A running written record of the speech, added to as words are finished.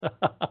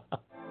Exactly.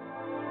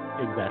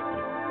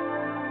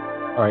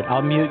 All right,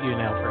 I'll mute you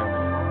now for a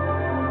minute.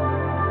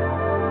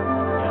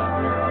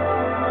 Yeah, there.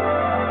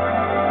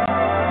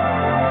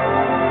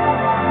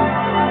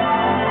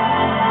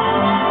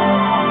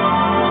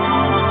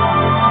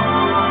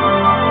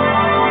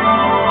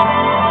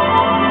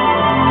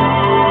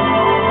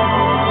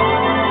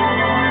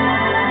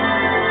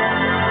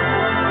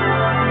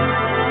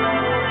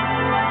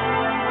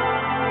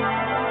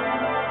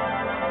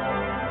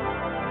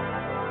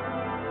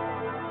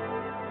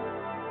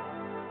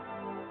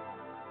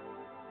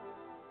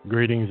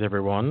 Greetings,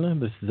 everyone.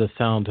 This is the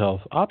Sound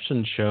Health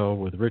Options Show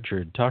with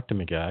Richard Talk to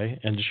Me Guy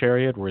and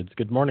Sherry Edwards.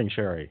 Good morning,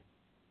 Sherry.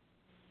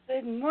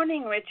 Good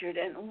morning, Richard,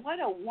 and what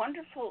a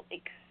wonderful,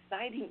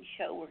 exciting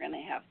show we're going to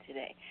have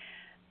today.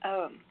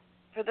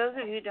 For those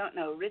of you who don't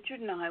know,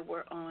 Richard and I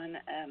were on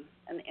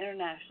an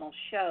international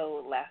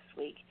show last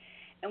week,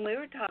 and we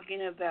were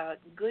talking about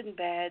good and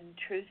bad,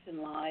 truth and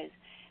lies,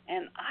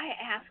 and I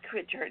asked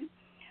Richard,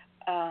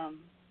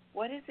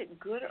 what is it,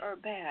 good or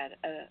bad?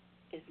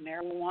 Is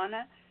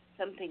marijuana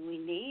something we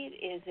need?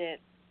 Is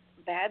it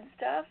bad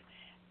stuff?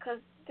 Because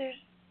there's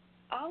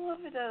all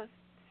over the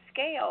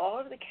scale, all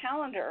over the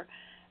calendar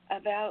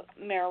about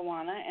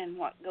marijuana and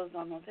what goes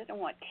on with it and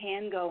what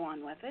can go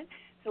on with it.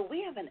 So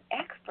we have an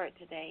expert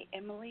today,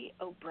 Emily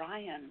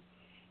O'Brien,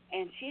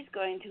 and she's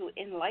going to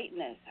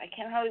enlighten us. I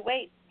can't hardly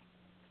wait.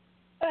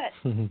 But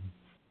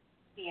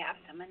we have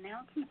some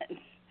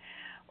announcements.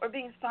 We're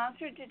being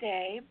sponsored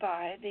today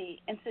by the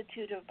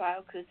Institute of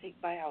Bioacoustic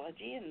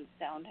Biology and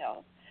Sound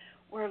Health.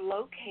 We're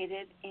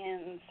located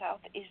in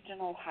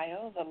southeastern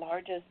Ohio, the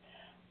largest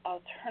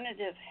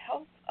alternative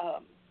health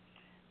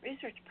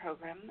research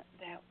program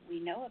that we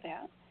know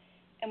about.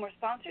 And we're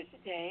sponsored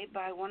today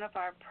by one of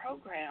our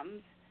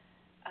programs,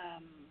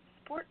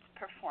 sports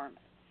performance.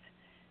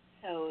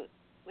 So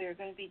we're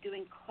going to be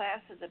doing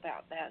classes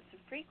about that, some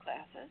free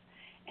classes,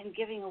 and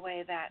giving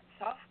away that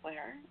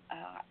software.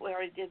 We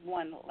already did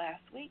one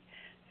last week.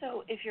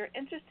 So if you're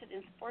interested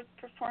in sports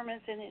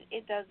performance, and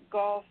it does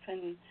golf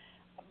and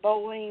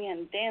bowling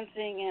and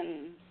dancing,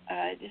 and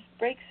it just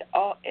breaks it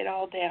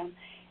all down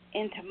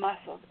into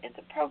muscles. It's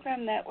a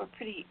program that we're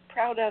pretty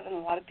proud of, and a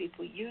lot of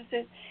people use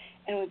it,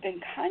 and we've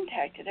been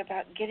contacted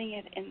about getting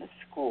it in the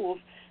schools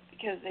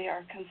because they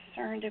are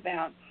concerned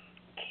about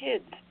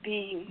kids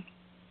being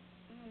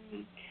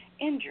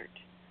injured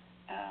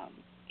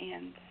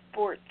in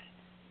sports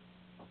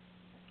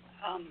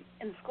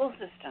in school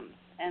systems,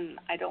 and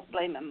I don't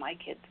blame them. My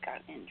kids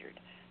got injured,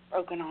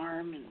 broken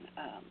arm, and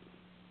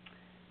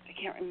I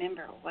can't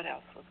remember what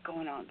else was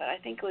going on, but I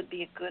think it would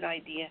be a good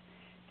idea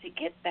to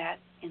get that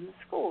in the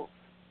schools.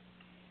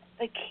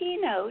 The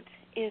keynote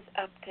is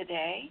up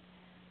today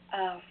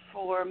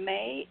for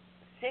May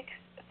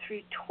 6th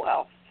through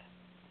 12th,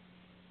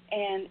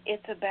 and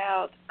it's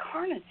about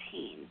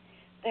carnitine.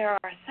 There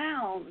are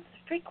sounds,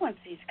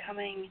 frequencies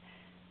coming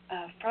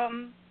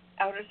from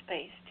outer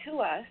space to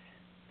us,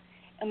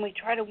 and we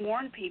try to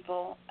warn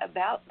people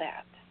about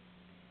that.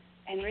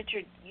 And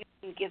Richard, you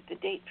can give the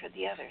date for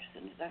the other as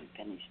soon as I'm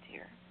finished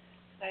here.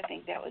 So I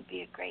think that would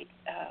be a great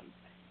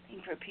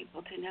thing for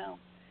people to know.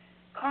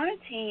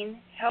 Carnitine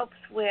helps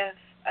with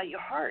your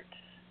heart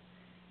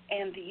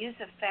and the use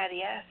of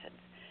fatty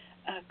acids.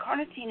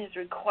 Carnitine is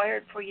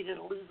required for you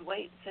to lose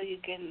weight so you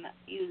can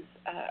use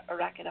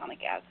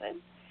arachidonic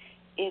acid.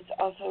 It's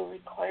also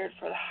required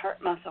for the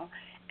heart muscle.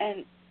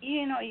 And,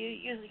 you know, you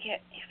usually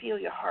can't feel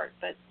your heart,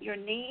 but your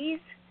knees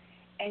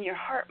and your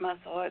heart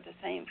muscle are the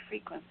same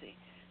frequency.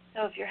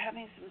 So if you're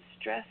having some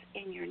stress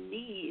in your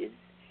knees,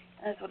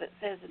 and that's what it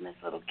says in this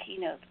little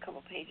keynote, a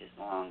couple pages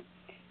long,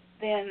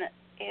 then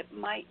it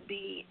might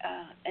be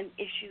an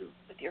issue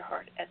with your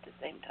heart at the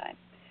same time.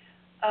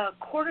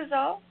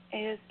 Cortisol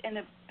is in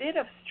a bit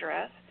of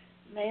stress,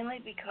 mainly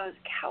because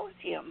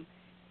calcium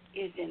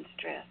is in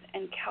stress,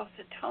 and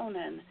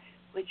calcitonin,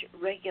 which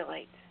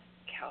regulates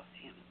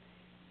calcium.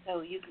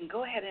 So you can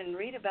go ahead and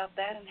read about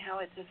that and how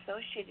it's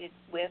associated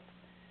with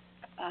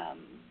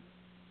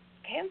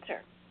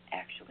cancer,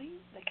 actually,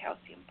 the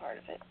calcium part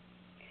of it.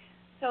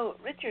 So,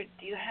 Richard,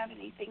 do you have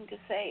anything to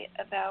say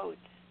about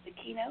the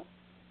keynote?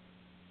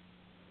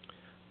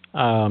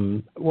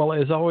 Well,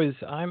 as always,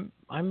 I'm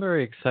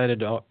very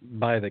excited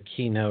by the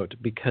keynote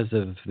because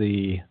of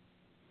the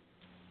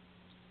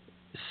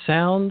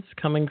sounds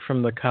coming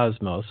from the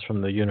cosmos,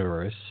 from the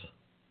universe.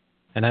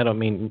 And I don't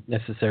mean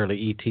necessarily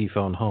E.T.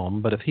 phone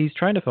home, but if he's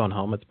trying to phone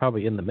home, it's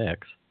probably in the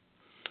mix.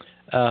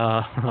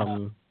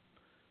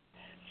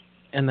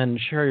 And then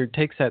Sherry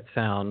takes that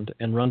sound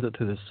and runs it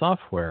through the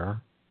software,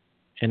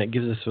 and it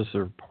gives us a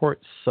report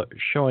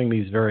showing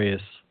these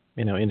various,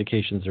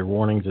 indications or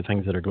warnings of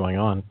things that are going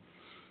on.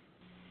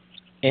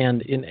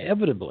 And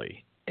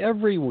inevitably,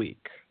 every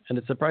week, and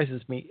it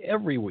surprises me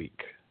every week,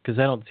 because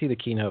I don't see the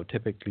keynote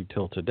typically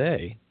till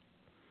today,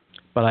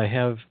 but I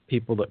have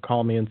people that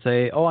call me and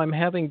say, oh, I'm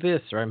having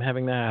this, or I'm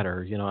having that,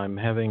 or, I'm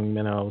having,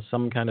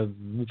 some kind of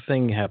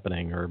thing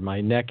happening, or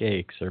my neck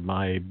aches, or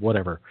my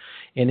whatever.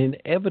 And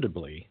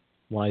inevitably,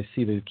 when I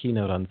see the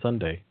keynote on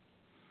Sunday,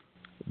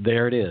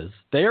 there it is.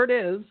 There it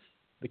is.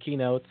 the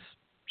keynotes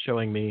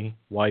showing me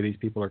why these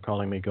people are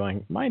calling me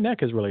going, my neck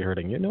is really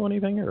hurting. You know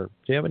anything, or do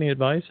you have any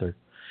advice?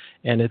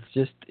 And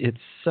it's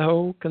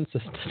so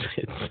consistent.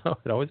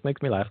 It always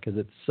makes me laugh because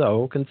it's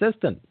so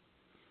consistent.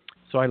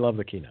 So I love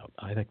the keynote.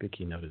 I think the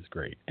keynote is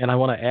great. And I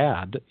want to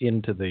add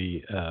into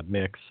the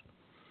mix,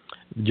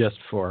 just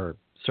for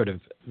sort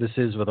of, this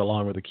is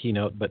along with the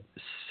keynote, but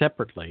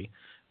separately,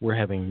 we're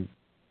having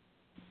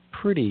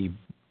pretty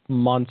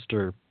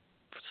monster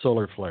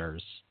solar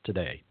flares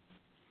today.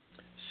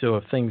 So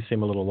if things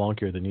seem a little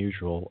wonkier than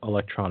usual,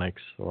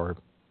 electronics or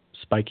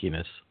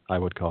spikiness, I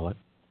would call it,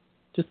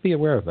 just be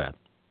aware of that.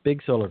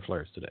 Big solar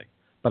flares today.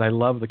 But I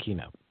love the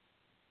keynote.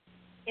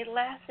 It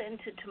lasts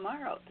into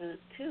tomorrow,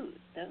 too,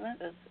 doesn't it?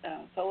 Those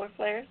solar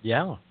flares?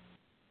 Yeah.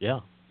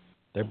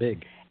 They're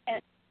big.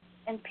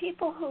 And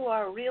people who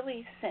are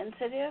really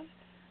sensitive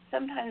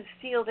sometimes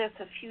feel this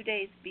a few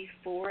days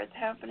before it's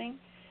happening.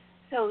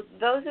 So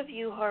those of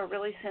you who are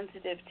really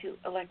sensitive to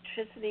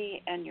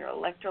electricity and your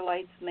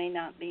electrolytes may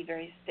not be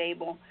very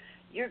stable,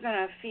 you're going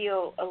to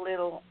feel a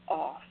little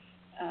off,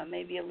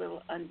 maybe a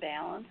little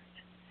unbalanced,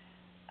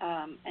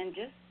 and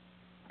just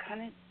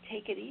kind of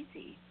take it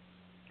easy.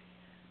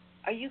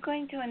 Are you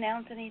going to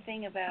announce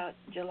anything about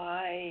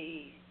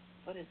July,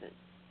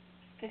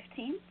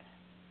 15th?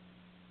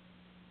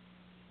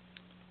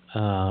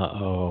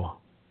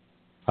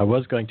 I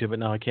was going to, but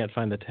now I can't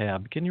find the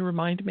tab. Can you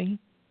remind me?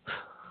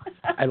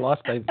 I've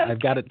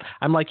got it.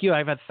 I'm like you.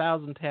 I've had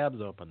 1,000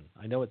 tabs open.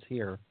 I know it's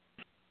here.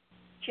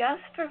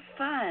 Just for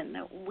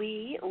fun,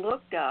 we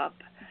looked up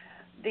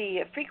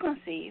the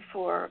frequency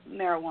for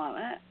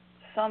marijuana,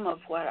 some of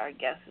what our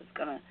guest is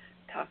going to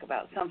talk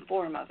about, some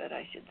form of it,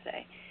 I should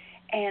say.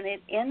 And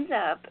it ends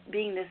up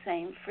being the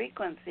same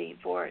frequency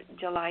for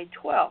July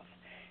 12th.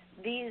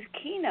 These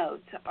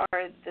keynotes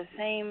are the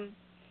same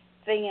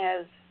thing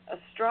as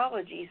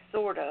astrology,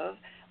 sort of,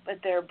 but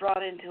they're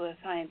brought into a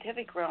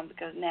scientific realm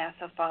because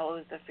NASA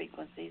follows the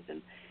frequencies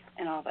and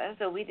all that.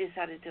 So we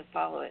decided to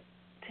follow it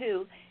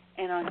too.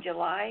 And on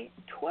July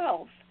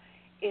 12th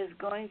is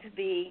going to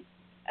be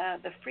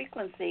the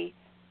frequency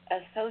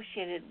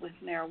associated with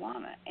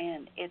marijuana.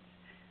 And it's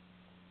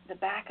the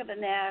back of the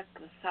neck,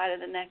 the side of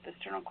the neck, the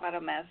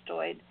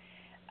sternocleidomastoid,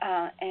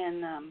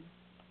 and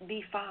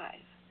B5.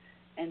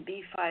 And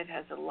B5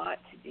 has a lot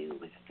to do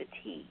with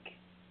fatigue.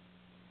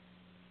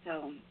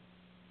 So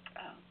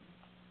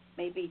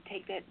maybe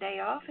take that day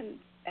off and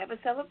have a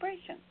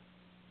celebration.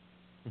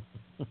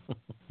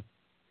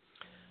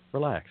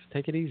 Relax.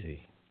 Take it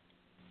easy.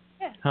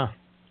 Yes. Huh.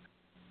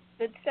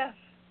 Good stuff.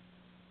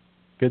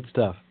 Good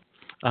stuff.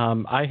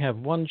 I have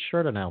one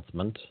short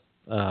announcement.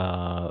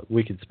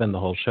 We could spend the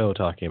whole show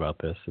talking about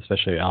this,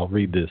 especially I'll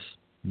read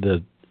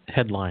the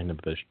headline of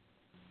the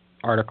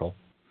article.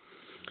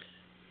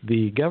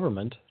 The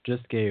government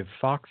just gave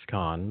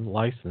Foxconn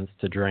license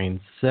to drain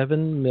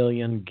 7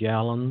 million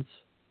gallons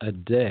a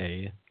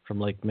day from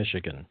Lake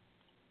Michigan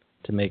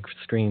to make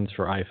screens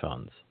for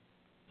iPhones.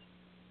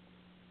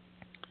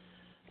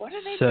 What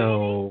are they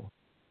doing?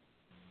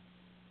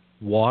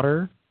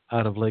 Water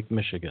out of Lake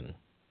Michigan,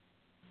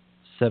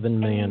 7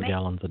 million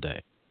gallons a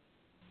day.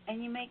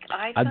 And you make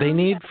iPhones? They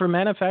need for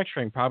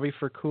manufacturing, probably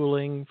for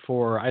cooling,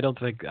 I don't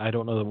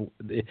know.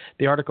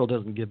 The article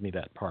doesn't give me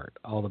that part.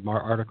 All the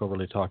article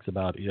really talks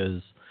about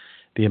is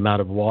the amount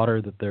of water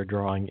that they're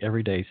drawing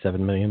every day,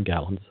 7 million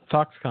gallons.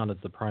 Foxconn is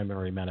the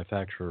primary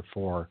manufacturer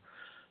for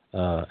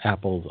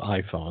Apple's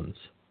iPhones.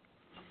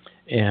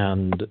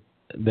 And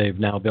they've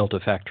now built a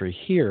factory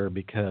here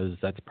because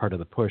that's part of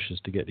the push is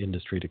to get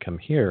industry to come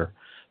here.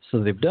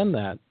 So they've done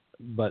that,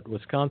 but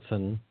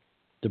Wisconsin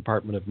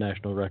Department of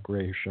Natural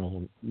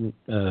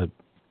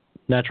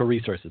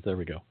Resources, there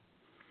we go,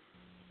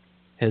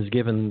 has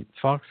given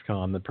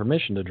Foxconn the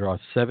permission to draw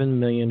 7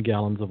 million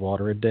gallons of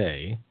water a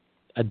day,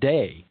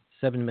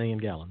 7 million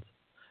gallons,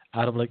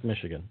 out of Lake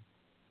Michigan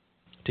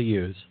to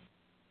use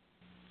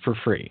for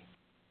free.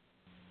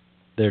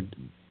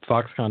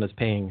 Foxconn is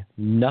paying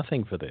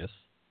nothing for this.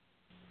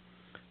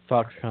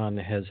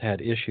 Foxconn has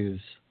had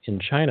issues in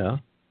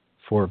China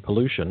for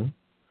pollution,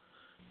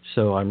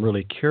 so I'm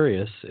really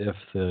curious if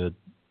the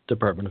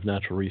Department of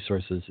Natural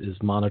Resources is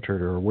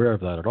monitored or aware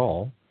of that at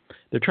all.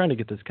 They're trying to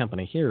get this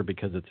company here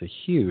because it's a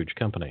huge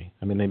company.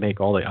 I mean, they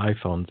make all the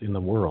iPhones in the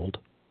world.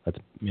 That's,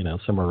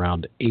 somewhere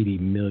around 80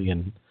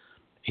 million.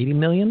 80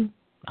 million?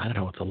 I don't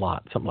know. It's a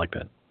lot. Something like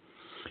that.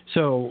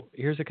 So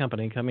here's a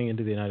company coming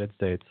into the United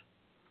States,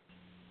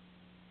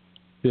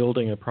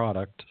 building a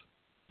product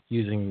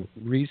using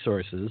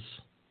resources.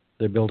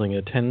 They're building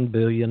a $10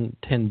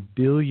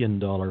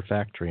 billion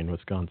factory in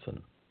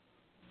Wisconsin.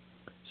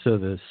 So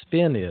the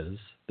spin is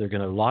they're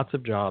going to have lots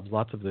of jobs,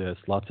 lots of this,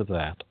 lots of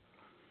that.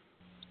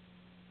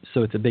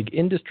 So it's a big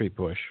industry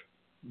push.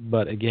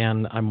 But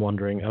again, I'm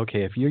wondering,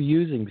 okay, if you're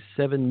using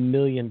 7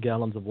 million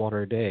gallons of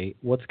water a day,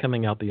 what's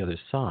coming out the other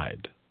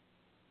side?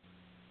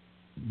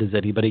 Does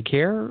anybody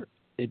care?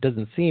 It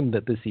doesn't seem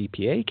that this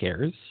EPA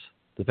cares,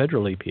 the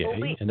federal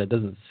EPA, and it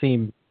doesn't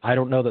seem, I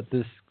don't know that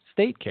this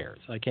state cares.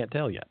 I can't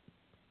tell yet.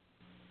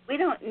 We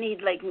don't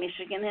need Lake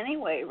Michigan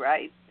anyway,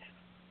 right?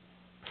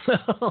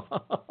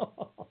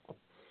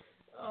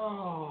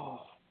 Oh,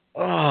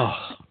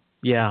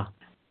 yeah.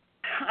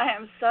 I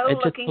am so It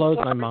just looking blows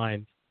forward. my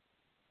mind.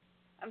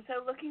 I'm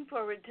so looking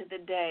forward to the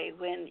day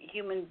when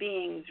human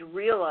beings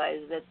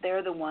realize that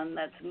they're the one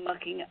that's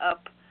mucking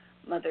up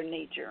Mother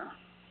Nature.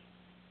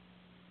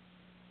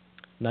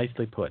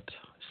 Nicely put.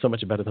 So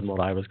much better than what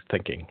I was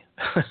thinking.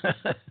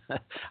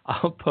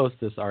 I'll post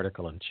this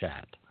article in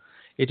chat.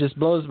 It just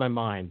blows my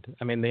mind.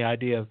 I mean, the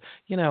idea of,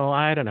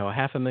 I don't know,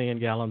 500,000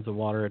 gallons of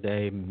water a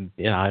day,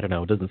 I don't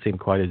know, it doesn't seem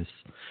quite as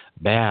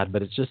bad,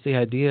 but it's just the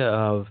idea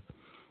of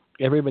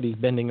everybody's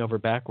bending over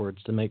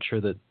backwards to make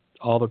sure that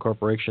all the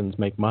corporations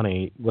make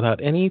money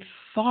without any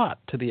thought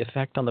to the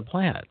effect on the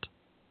planet.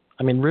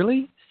 I mean,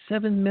 really?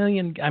 7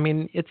 million? I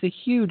mean, it's a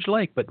huge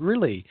lake, but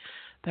really,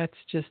 that's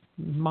just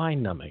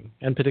mind-numbing.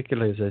 And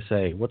particularly, as I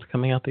say, what's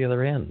coming out the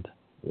other end?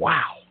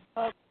 Wow.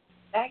 Well,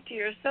 back to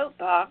your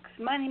soapbox.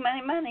 Money,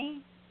 money,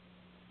 money.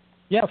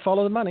 Yeah,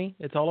 follow the money.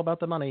 It's all about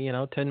the money.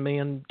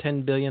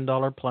 $10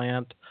 billion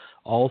plant,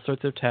 all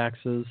sorts of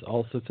taxes,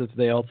 all sorts of.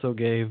 They also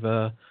gave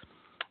the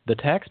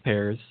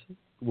taxpayers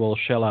will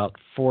shell out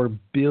 $4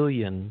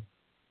 billion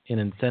in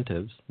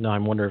incentives. Now,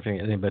 I'm wondering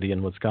if anybody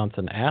in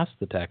Wisconsin asked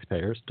the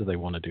taxpayers, do they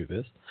want to do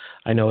this?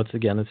 I know it's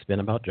been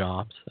about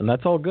jobs, and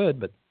that's all good,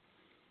 but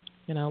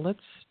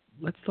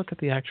let's look at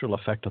the actual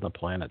effect on the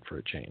planet for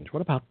a change.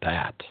 What about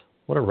that?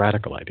 What a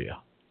radical idea.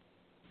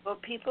 Well,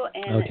 people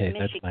in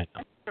Michigan,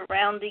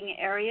 surrounding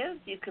areas,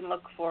 you can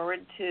look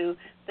forward to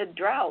the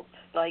droughts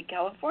like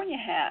California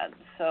had.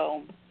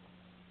 So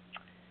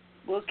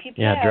we'll keep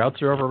that. Yeah,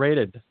 droughts are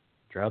overrated.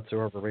 Droughts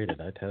are overrated,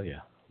 I tell you.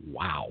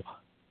 Wow.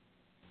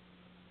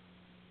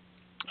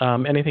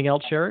 Anything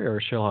else, Sherry,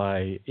 or shall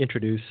I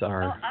introduce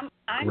our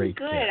great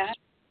good. guest?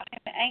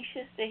 I'm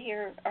anxious to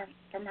hear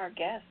from our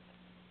guest.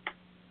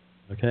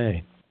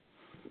 Okay.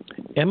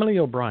 Emily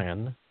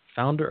O'Brien,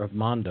 founder of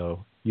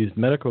Mondo, used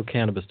medical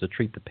cannabis to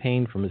treat the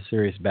pain from a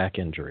serious back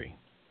injury.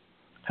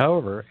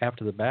 However,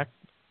 after the back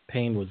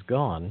pain was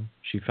gone,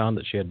 she found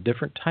that she had a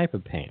different type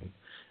of pain,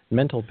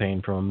 mental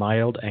pain from a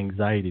mild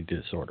anxiety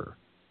disorder.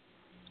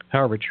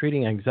 However,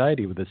 treating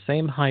anxiety with the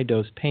same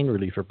high-dose pain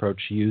relief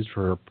approach she used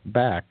for her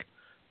back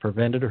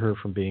prevented her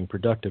from being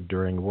productive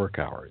during work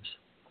hours.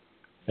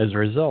 As a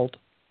result,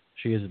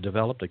 she has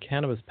developed a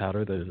cannabis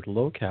powder that is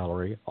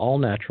low-calorie,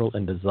 all-natural,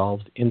 and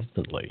dissolves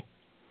instantly.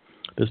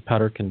 This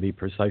powder can be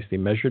precisely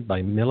measured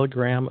by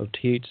milligram of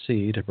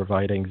THC to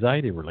provide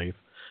anxiety relief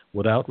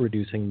without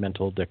reducing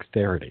mental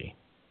dexterity.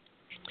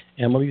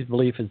 Emily's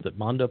belief is that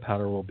Mondo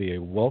powder will be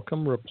a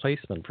welcome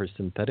replacement for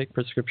synthetic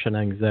prescription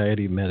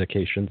anxiety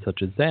medications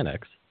such as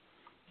Xanax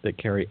that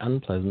carry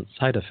unpleasant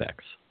side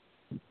effects.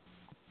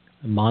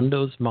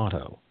 Mondo's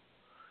motto: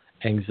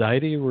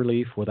 anxiety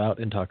relief without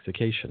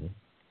intoxication,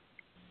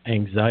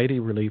 anxiety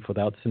relief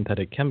without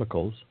synthetic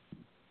chemicals,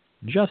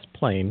 just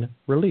plain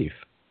relief.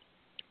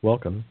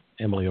 Welcome,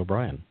 Emily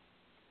O'Brien.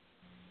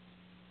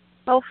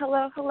 Oh,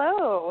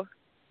 hello.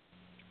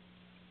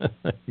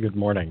 Good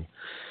morning.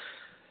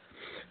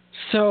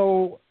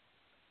 So,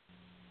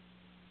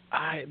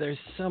 there's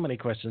so many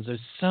questions.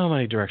 There's so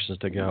many directions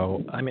to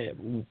go. I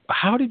mean,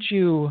 how did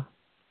you?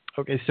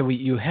 Okay, so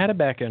you had a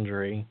back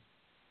injury.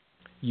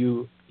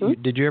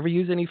 Did you ever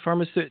use any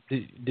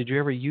Did you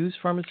ever use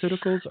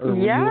pharmaceuticals, or were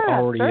you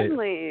already?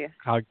 Certainly.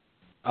 Okay.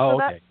 I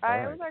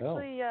was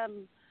actually.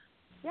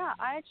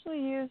 I actually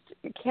used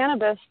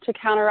cannabis to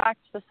counteract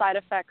the side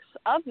effects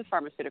of the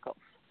pharmaceuticals.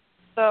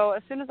 So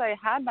as soon as I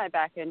had my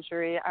back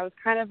injury, I was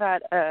kind of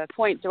at a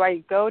point, do I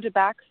go to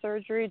back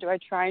surgery? Do I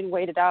try and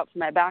wait it out for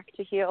my back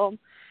to heal?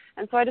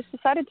 And so I just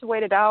decided to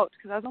wait it out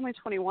because I was only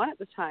 21 at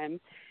the time.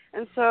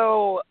 And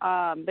so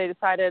they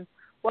decided,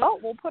 well,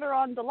 we'll put her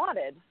on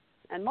Dilaudid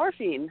and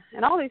morphine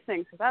and all these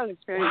things because I was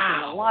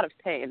experiencing a lot of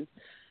pain.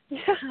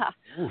 Yeah,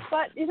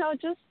 but,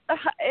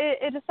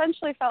 it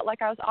essentially felt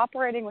like I was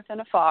operating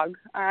within a fog.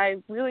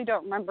 I really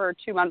don't remember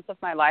 2 months of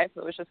my life.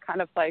 It was just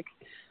kind of like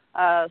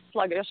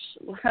sluggishness,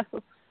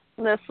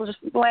 just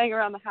laying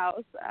around the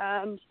house.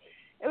 And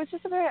it was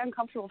just a very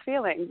uncomfortable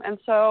feeling. And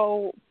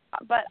so,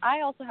 but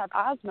I also have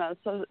asthma,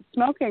 so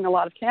smoking a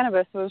lot of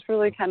cannabis was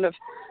really kind of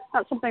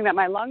not something that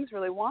my lungs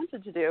really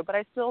wanted to do, but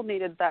I still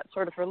needed that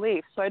sort of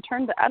relief. So I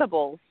turned to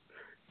edibles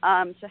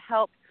to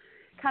help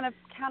kind of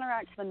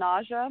counteract the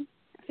nausea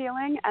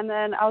feeling. And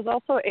then I was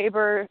also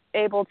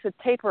able to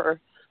taper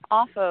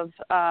off of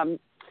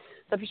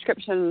the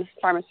prescription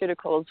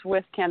pharmaceuticals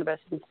with cannabis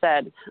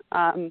instead.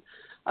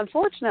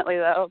 Unfortunately,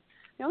 though,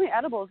 the only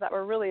edibles that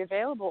were really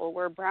available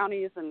were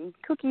brownies and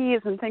cookies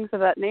and things of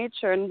that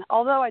nature. And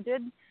although I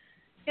did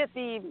get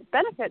the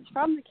benefits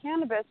from the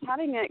cannabis,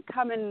 having it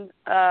come in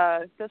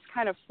this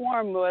kind of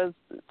form was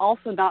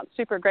also not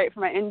super great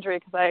for my injury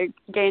because I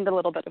gained a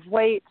little bit of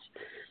weight,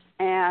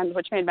 and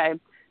which made my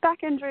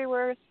back injury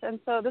worse. And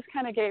so this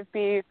kind of gave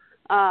me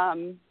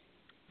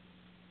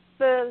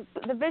the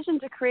vision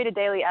to create a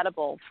daily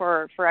edible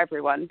for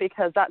everyone,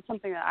 because that's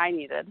something that I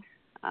needed.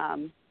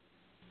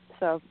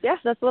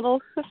 That's a little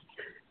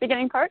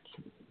beginning part.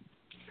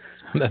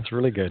 That's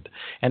really good.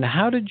 And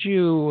how did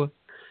you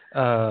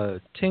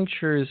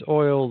tinctures,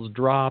 oils,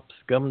 drops,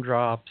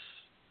 gumdrops,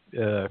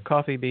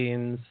 coffee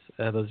beans.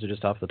 Those are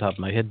just off the top of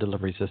my head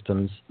delivery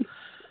systems.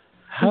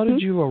 How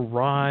did you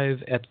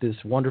arrive at this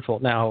wonderful?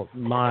 Now,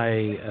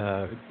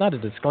 it's not a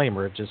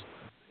disclaimer. It just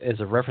as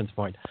a reference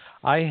point.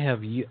 I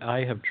have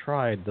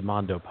tried the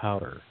Mondo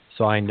powder,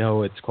 so I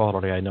know its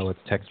quality, I know its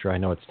texture, I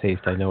know its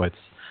taste, I know its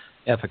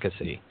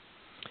efficacy.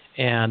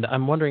 And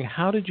I'm wondering,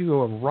 how did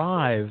you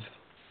arrive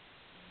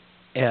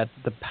at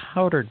the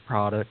powdered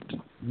product?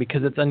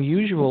 Because it's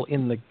unusual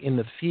in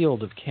the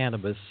field of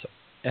cannabis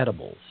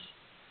edibles.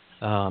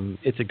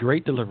 It's a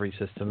great delivery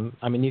system.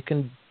 I mean, you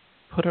can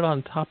put it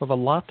on top of a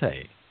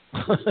latte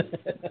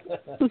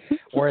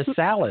or a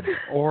salad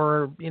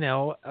or,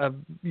 a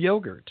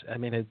yogurt. I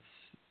mean,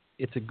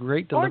 it's a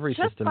great delivery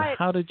system.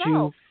 How did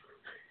you?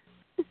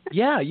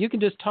 Yeah, you can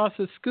just toss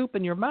a scoop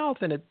in your mouth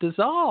and it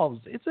dissolves.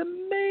 It's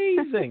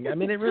amazing. I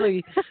mean, it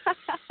really.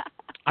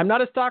 I'm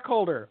not a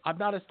stockholder.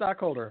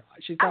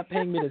 She's not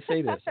paying me to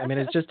say this. I mean,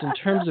 it's just in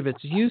terms of its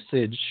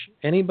usage.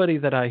 Anybody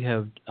that I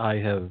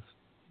have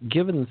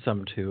given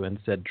some to and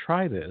said,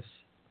 try this,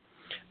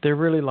 they're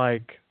really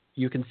like,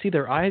 you can see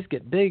their eyes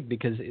get big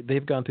because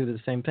they've gone through the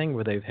same thing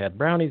where they've had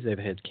brownies, they've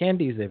had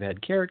candies, they've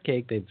had carrot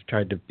cake, they've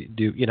tried to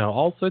do,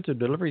 all sorts of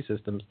delivery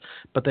systems,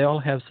 but they all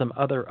have some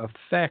other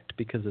effect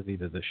because of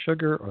either the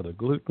sugar or the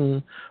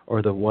gluten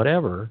or the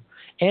whatever,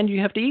 and you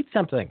have to eat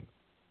something.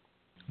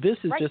 This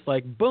is just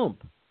like, boom,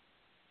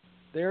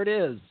 there it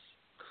is.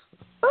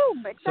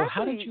 Boom, exactly. So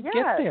how did you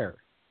get there?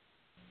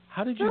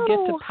 How did you get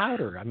to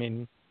powder? I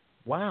mean,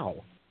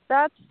 wow.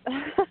 That's,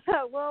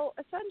 well,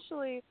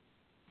 essentially,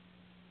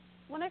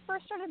 when I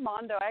first started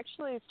Mondo, I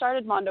actually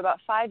started Mondo about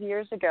 5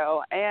 years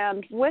ago,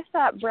 and with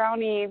that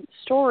brownie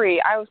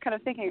story, I was kind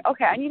of thinking,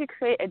 okay, I need to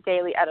create a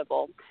daily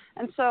edible.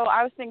 And so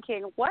I was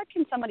thinking, what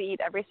can somebody eat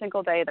every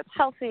single day that's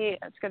healthy,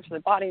 that's good for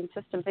the body and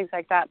system, things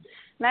like that.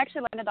 And I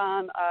actually landed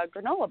on a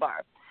granola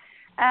bar.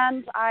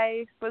 And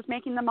I was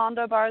making the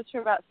Mondo bars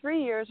for about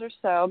 3 years or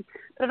so,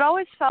 but it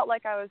always felt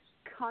like I was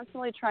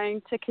constantly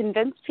trying to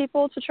convince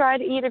people to try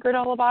to eat a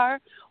granola bar,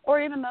 or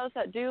even those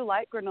that do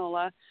like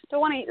granola don't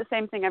want to eat the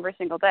same thing every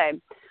single day.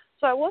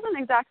 So I wasn't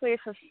exactly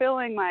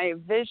fulfilling my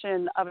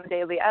vision of a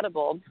daily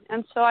edible.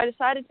 And so I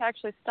decided to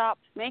actually stop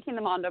making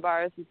the Mondo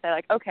bars and say,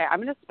 like, okay,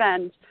 I'm going to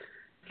spend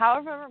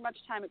however much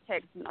time it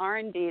takes in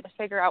R&D to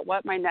figure out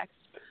what my next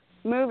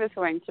move is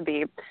going to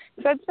be.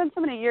 So I'd spent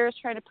so many years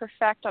trying to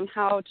perfect on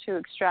how to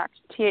extract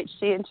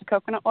THC into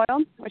coconut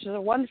oil, which is a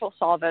wonderful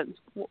solvent,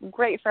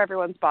 great for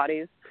everyone's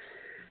bodies.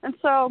 And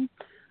so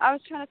I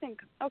was trying to think,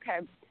 okay,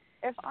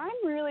 if I'm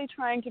really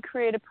trying to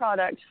create a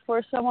product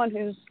for someone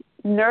who's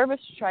nervous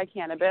to try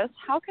cannabis,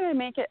 how can I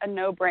make it a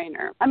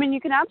no-brainer? I mean,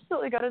 you can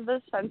absolutely go to the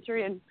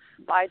dispensary and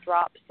buy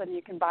drops, and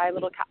you can buy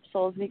little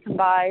capsules, and you can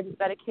buy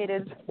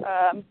medicated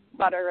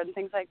butter and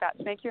things like that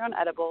to make your own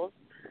edibles.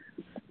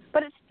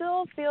 But it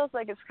still feels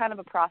like it's kind of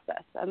a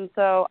process. And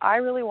so I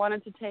really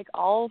wanted to take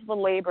all of the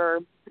labor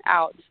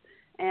out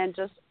and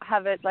just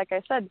have it, like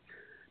I said,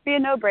 be a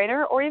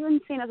no-brainer or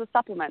even seen as a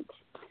supplement.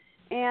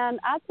 And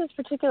at this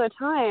particular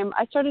time,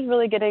 I started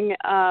really getting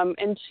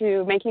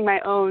into making my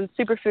own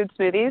superfood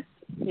smoothies,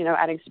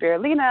 adding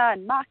spirulina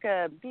and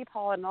maca, bee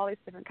pollen, and all these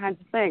different kinds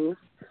of things.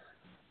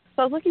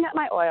 So I was looking at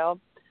my oil,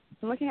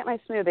 I'm looking at my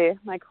smoothie,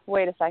 like,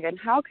 wait a second,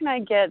 how can I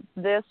get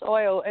this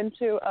oil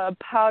into a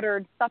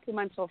powdered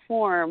supplemental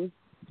form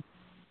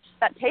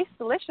that tastes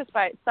delicious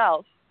by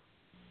itself?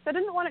 So I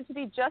didn't want it to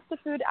be just a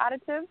food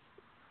additive,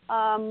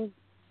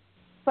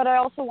 but I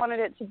also wanted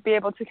it to be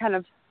able to kind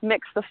of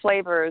mix the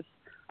flavors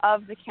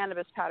of the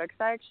cannabis powder,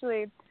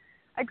 because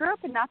I grew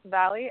up in Napa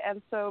Valley,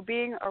 and so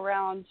being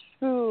around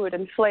food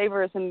and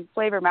flavors and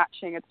flavor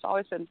matching, it's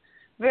always been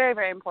very,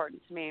 very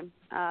important to me.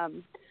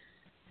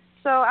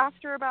 So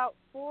after about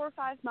 4 or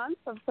 5 months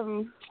of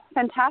some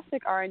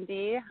fantastic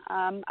R&D,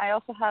 I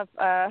also have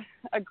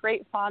a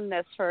great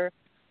fondness for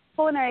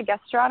culinary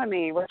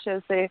gastronomy, which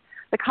is the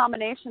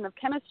combination of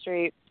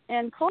chemistry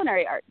and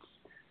culinary arts.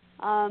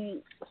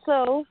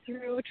 So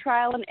through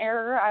trial and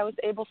error, I was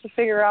able to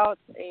figure out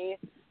a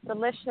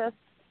delicious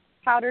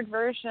powdered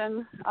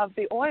version of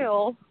the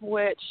oil,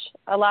 which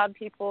allowed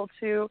people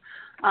to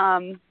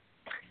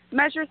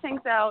measure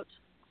things out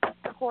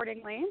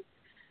accordingly.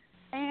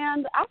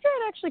 And after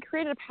I'd actually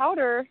created a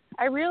powder,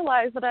 I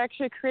realized that I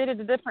actually created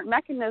a different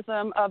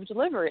mechanism of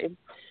delivery.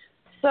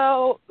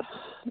 So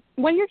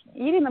when you're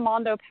eating the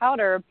Mondo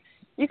powder,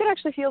 you can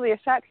actually feel the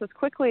effects as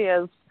quickly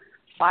as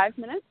 5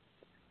 minutes,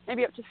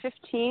 maybe up to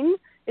 15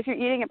 if you're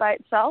eating it by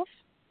itself.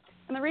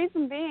 And the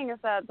reason being is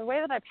that the way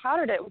that I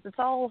powdered it was it's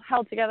all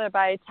held together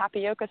by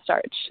tapioca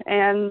starch.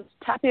 And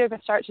tapioca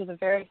starch is a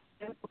very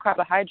simple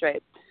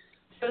carbohydrate.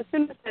 So as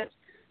soon as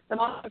the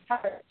Mondo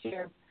powder to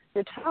your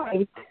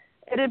tongue,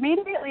 it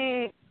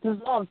immediately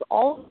dissolves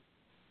all,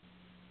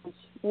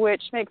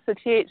 which makes the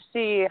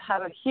THC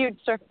have a huge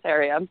surface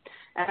area.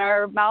 And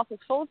our mouth is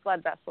full of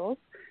blood vessels.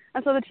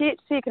 And so the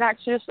THC can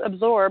actually just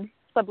absorb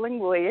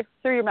sublingually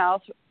through your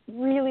mouth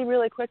really,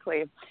 really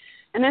quickly.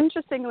 And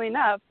interestingly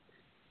enough,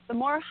 the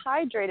more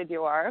hydrated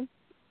you are,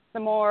 the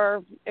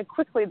more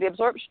quickly the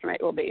absorption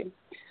rate will be.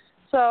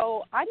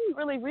 So I didn't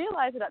really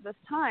realize it at this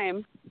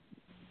time,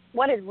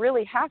 what had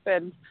really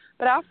happened.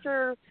 But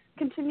after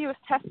continuous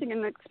testing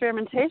and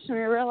experimentation, we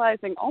were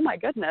realizing, oh my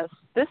goodness,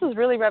 this is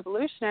really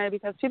revolutionary,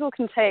 because people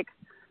can take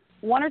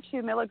 1 or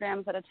 2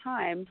 milligrams at a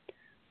time,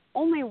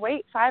 only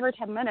wait 5 or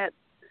 10 minutes,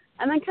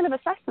 and then kind of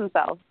assess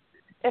themselves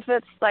if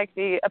it's like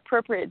the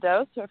appropriate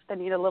dose or if they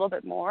need a little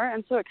bit more.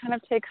 And so it kind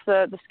of takes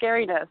the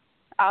scariness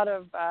out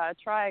of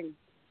trying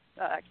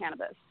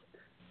cannabis.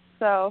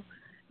 So,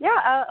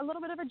 yeah, a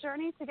little bit of a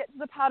journey to get to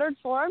the powdered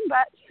form,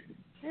 but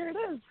here it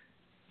is.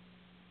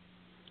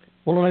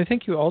 Well, and I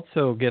think you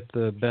also get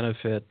the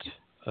benefit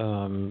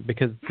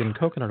because it's in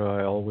coconut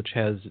oil, which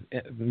has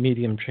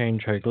medium chain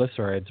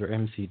triglycerides, or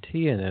MCT,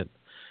 in it.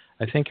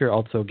 I think you're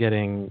also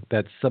getting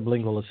that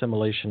sublingual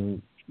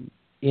assimilation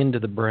into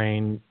the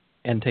brain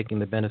and taking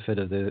the benefit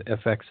of the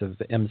effects of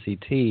the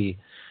MCT,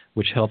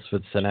 which helps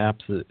with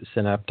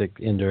synaptic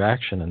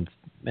interaction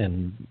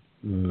and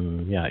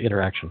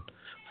interaction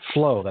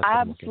flow. That's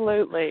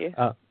absolutely.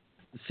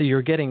 So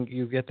you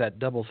get that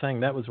double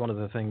thing. That was one of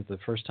the things the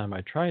first time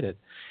I tried it,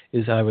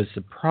 is I was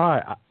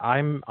surprised.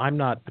 I'm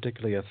not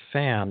particularly a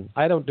fan.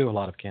 I don't do a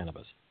lot of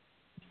cannabis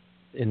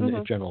in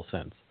a general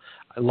sense.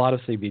 A lot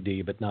of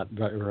CBD, but not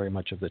very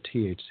much of the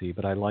THC.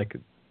 But I like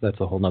it. That's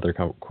a whole other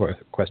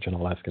question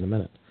I'll ask in a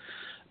minute.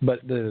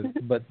 But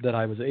that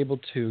I was able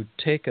to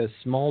take a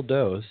small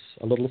dose,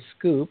 a little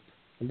scoop.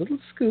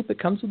 It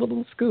comes with a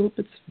little scoop.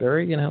 It's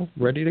very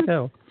ready to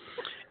go.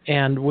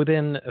 And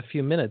within a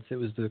few minutes, it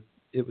was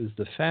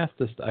the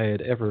fastest I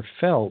had ever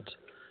felt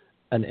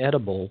an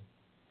edible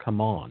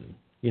come on.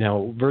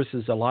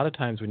 Versus a lot of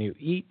times when you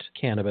eat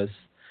cannabis,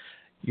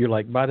 you're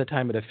like, by the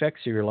time it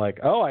affects you, you're like,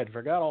 oh, I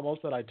forgot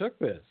almost that I took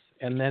this.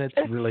 And then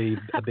it's really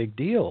a big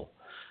deal.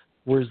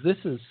 Whereas this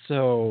is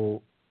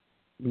so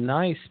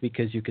nice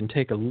because you can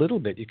take a little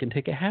bit. You can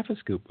take a half a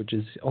scoop, which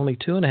is only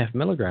 2.5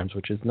 milligrams,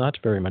 which is not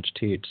very much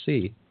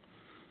THC,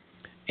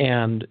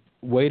 and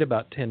wait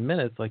about 10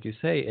 minutes, like you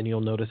say, and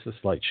you'll notice a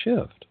slight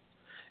shift.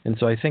 And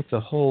so I think the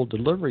whole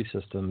delivery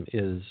system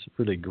is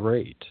really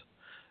great.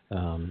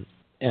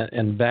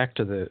 And back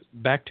to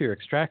your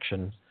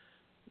extraction,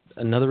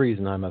 another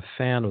reason I'm a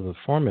fan of the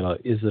formula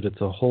is that it's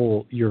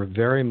you're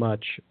very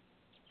much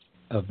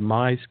of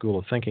my school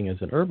of thinking as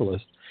an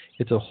herbalist.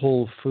 It's a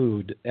whole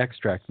food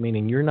extract,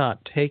 meaning you're not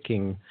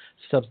taking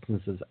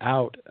substances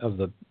out of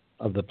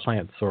the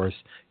plant source.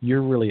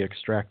 You're really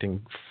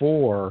extracting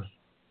for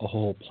a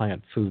whole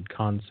plant food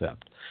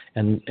concept.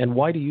 And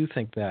why do you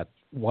think that?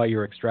 Why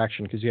your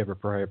extraction? Because you have a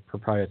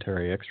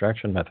proprietary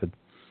extraction method,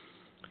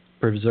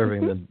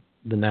 preserving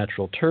the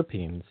natural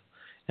terpenes.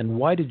 And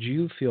why did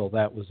you feel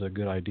that was a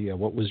good idea?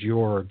 What was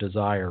your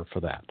desire for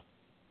that?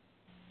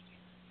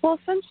 Well,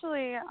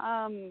 essentially,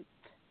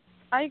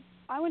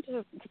 I went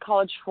to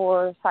college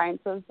for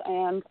sciences,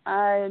 and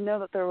I know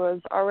that there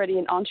was already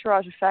an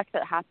entourage effect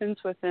that happens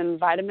within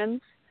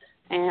vitamins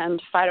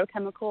and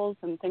phytochemicals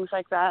and things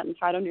like that, and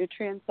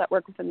phytonutrients that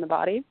work within the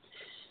body.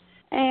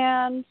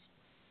 And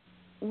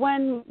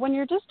when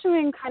you're just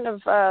doing kind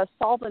of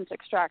solvent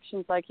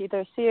extractions, like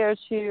either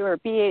CO2 or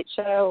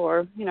BHO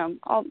or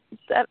all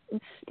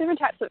different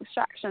types of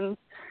extractions,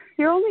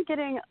 you're only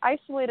getting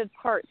isolated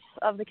parts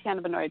of the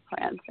cannabinoid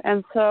plant.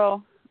 And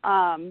so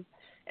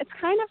it's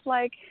kind of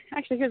like,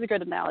 actually, here's a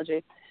good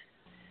analogy.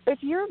 If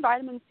you're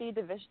vitamin C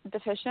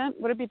deficient,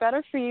 would it be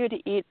better for you to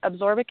eat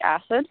absorbic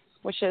acid,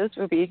 which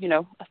would be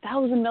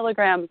 1,000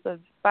 milligrams of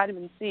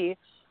vitamin C,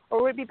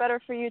 or would it be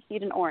better for you to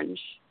eat an orange?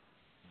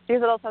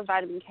 Because it also has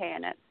vitamin K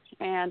in it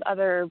and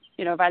other,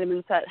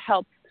 vitamins that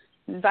help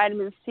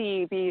vitamin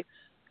C be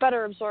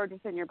better absorbed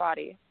within your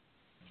body.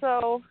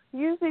 So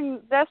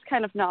using this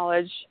kind of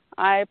knowledge,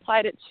 I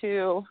applied it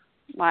to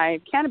my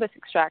cannabis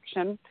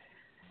extraction,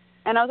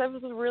 and I was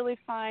able to really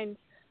find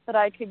that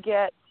I could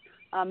get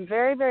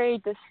very, very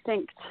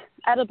distinct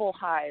edible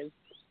highs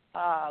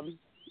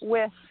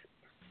with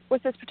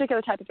this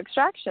particular type of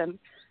extraction.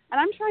 And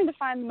I'm trying to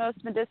find the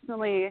most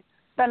medicinally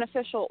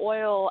beneficial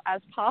oil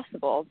as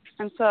possible.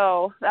 And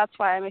so that's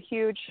why I'm a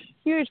huge,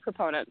 huge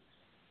proponent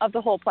of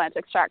the whole plant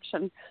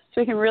extraction,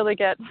 so we can really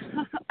get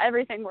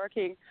everything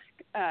working,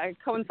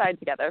 coincide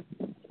together.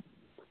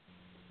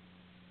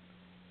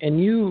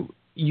 And you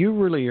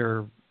really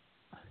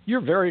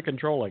you're very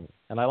controlling,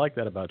 and I like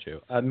that about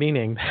you,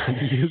 meaning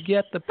you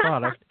get the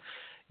product,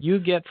 you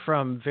get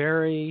from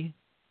very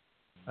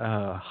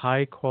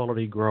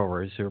high-quality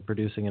growers who are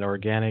producing an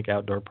organic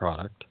outdoor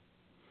product,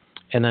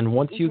 and then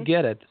once you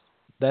get it,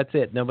 that's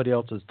it. Nobody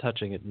else is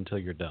touching it until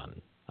you're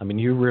done. I mean,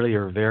 you really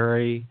are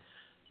very,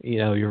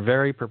 you're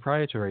very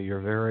proprietary.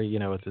 You're very,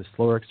 it's a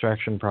slower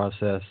extraction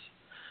process,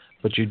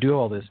 but you do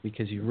all this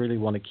because you really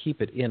want to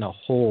keep it in a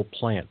whole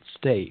plant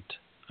state.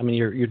 I mean,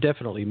 you're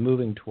definitely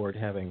moving toward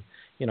having,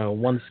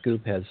 one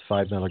scoop has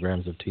 5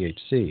 milligrams of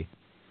THC,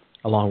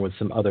 along with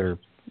some other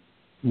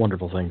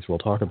wonderful things we'll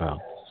talk about.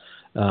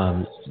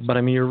 But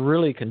I mean, you're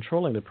really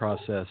controlling the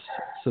process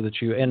so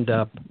that you end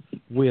up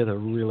with a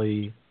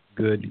really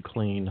good,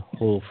 clean,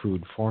 whole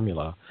food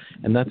formula.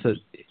 And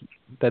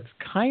that's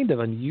kind of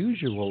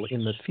unusual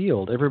in the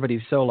field.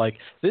 Everybody's so like,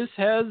 this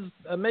has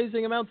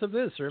amazing amounts of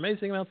this or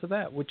amazing amounts of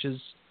that, which is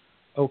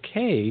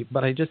okay.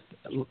 But I just,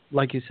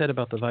 like you said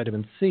about the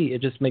vitamin C,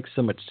 it just makes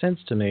so much sense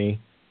to me.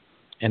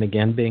 And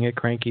again, being a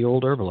cranky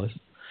old herbalist,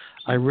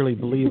 I really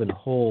believe in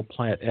whole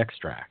plant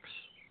extracts.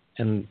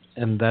 And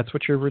that's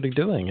what you're really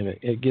doing. And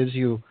it gives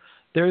you,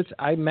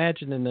 I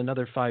imagine in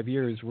another 5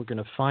 years, we're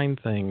going to find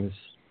things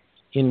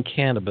in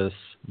cannabis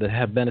that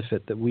have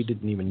benefit that we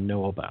didn't even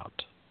know about.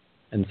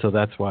 And so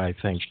that's why I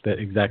think that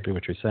exactly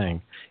what you're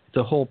saying. It's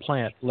a whole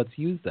plant. Let's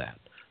use that.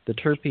 The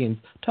terpenes.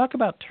 Talk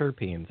about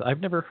terpenes. I've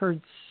never heard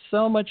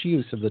so much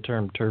use of the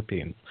term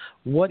terpenes.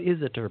 What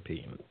is a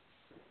terpene?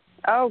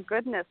 Oh,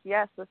 goodness,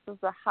 yes. This is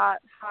the hot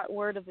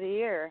word of the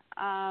year.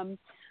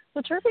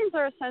 So terpenes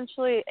are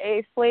essentially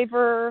a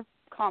flavor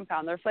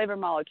compound. They're a flavor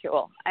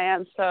molecule.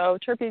 And so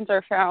terpenes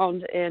are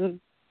found in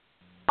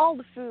all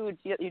the foods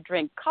you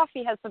drink.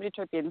 Coffee has so many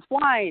terpenes,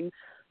 wine,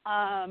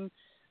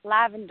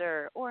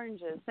 lavender,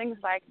 oranges, things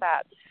like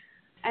that.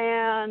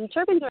 And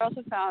terpenes are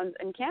also found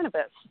in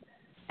cannabis.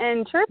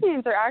 And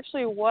terpenes are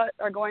actually what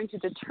are going to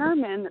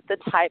determine the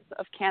type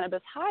of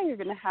cannabis high you're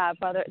going to have,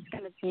 whether it's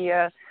going to be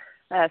a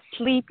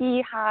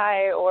sleepy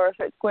high or if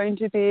it's going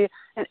to be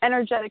an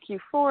energetic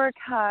euphoric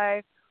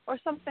high or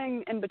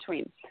something in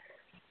between.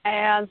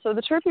 And so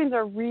the terpenes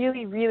are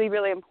really, really,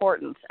 really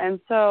important. And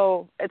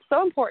so it's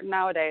so important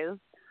nowadays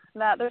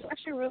that there's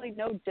actually really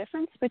no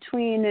difference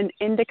between an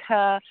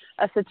indica,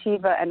 a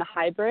sativa, and a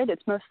hybrid.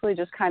 It's mostly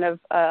just kind of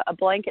a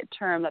blanket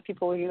term that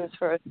people use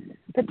for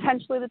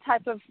potentially the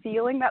type of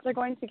feeling that they're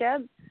going to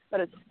get, but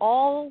it's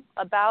all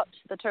about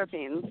the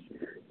terpenes.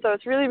 So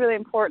it's really, really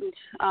important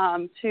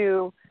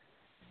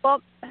well,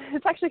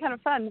 it's actually kind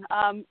of fun.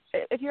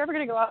 If you're ever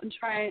going to go out and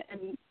try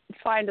and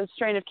find a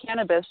strain of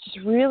cannabis,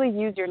 just really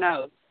use your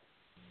nose.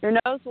 Your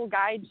nose will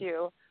guide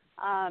you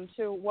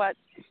to what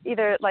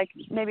either like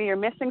maybe you're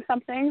missing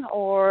something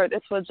or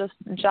this will just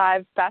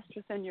jive best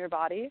within your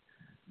body.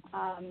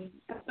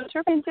 So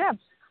terpenes, yeah,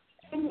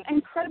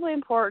 incredibly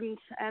important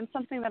and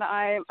something that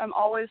I'm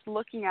always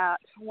looking at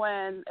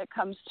when it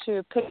comes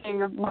to picking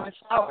my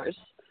flowers.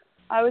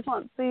 I always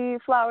want the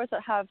flowers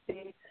that have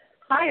the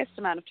highest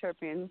amount of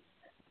terpenes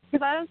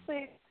because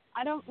honestly,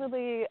 I don't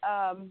really,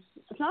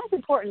 it's not as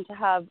important to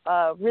have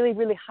really,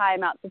 really high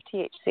amounts of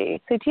THC.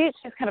 So THC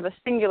is kind of a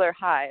singular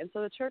high, and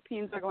so the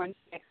terpenes are going to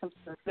make something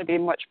that's going to be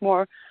much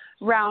more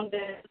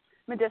rounded,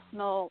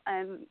 medicinal,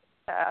 and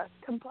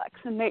complex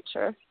in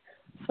nature.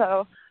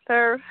 So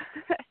they're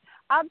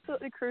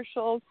absolutely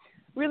crucial,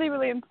 really,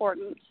 really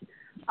important.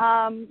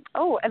 And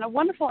a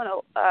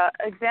wonderful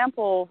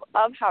example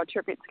of how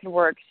terpenes can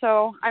work.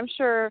 So I'm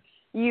sure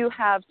you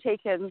have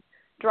taken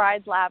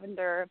dried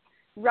lavender,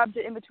 rubbed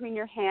it in between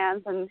your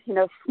hands and,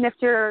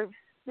 sniffed your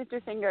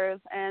fingers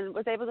and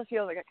was able to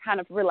feel like a kind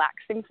of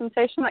relaxing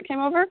sensation that came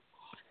over.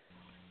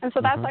 And so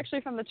that's actually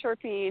from the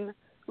terpene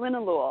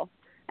linalool.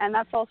 And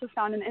that's also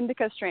found in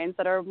indica strains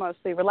that are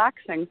mostly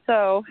relaxing.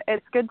 So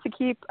it's good to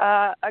keep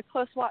a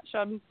close watch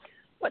on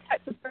what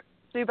types of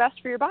terpenes do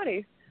best for your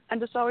body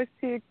and just always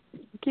to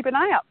keep an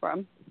eye out for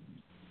them.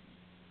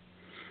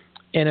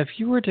 And if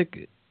you were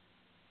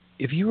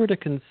to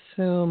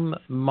consume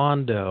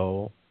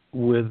Mondo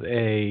with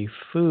a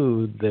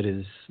food that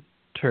is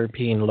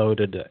terpene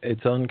loaded, its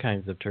own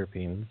kinds of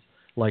terpenes,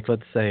 like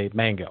let's say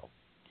mango.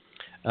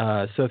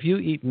 So if you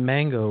eat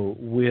mango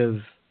with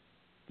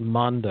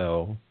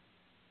Mondo,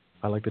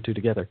 I like the two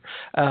together,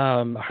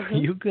 are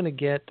you going to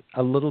get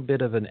a little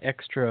bit of an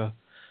extra,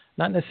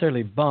 not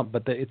necessarily bump,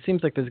 but it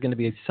seems like there's going to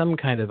be some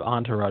kind of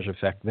entourage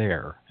effect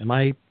there.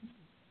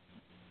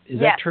 Is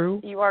that true?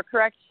 Yes, you are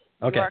correct.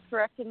 Okay. You are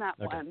correct in that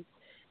one.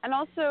 And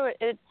also,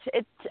 it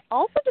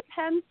also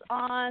depends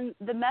on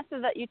the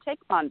method that you take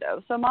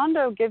Mondo. So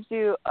Mondo gives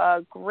you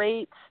a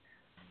great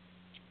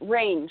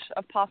range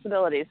of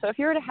possibilities. So if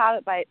you were to have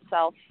it by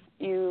itself,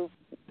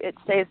 it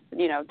stays,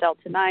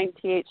 delta 9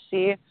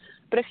 THC.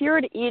 But if you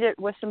were to eat it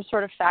with some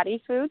sort of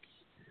fatty foods,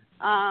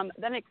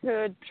 then it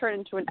could turn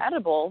into an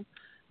edible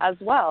as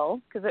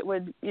well, because it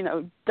would,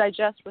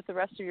 digest with the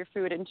rest of your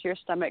food into your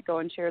stomach, go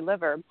into your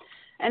liver.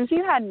 And if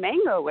you had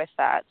mango with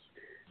that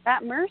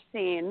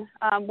myrcene,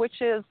 which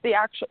is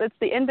it's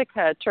the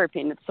indica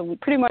terpene. It's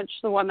pretty much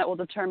the one that will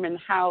determine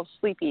how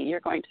sleepy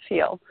you're going to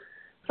feel.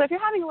 So if you're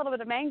having a little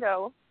bit of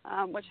mango,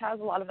 which has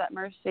a lot of that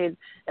myrcene,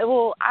 it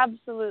will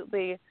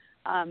absolutely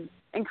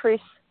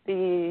increase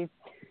the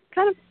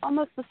kind of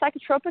almost the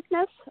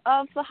psychotropicness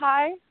of the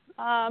high.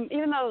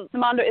 Even though the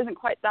Mondo isn't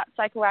quite that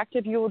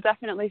psychoactive, you will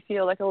definitely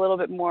feel like a little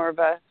bit more of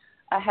a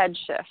head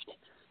shift,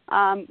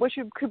 which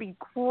could be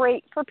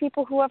great for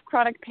people who have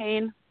chronic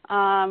pain,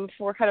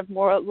 for kind of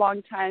more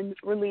long-time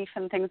relief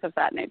and things of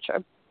that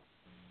nature.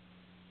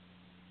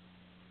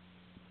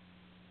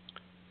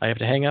 I have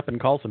to hang up and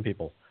call some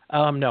people.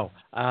 No.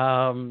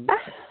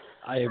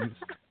 I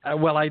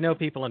know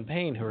people in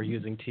pain who are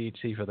using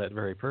THC for that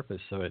very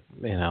purpose, so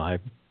I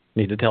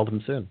need to tell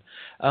them soon.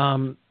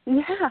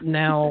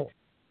 Now,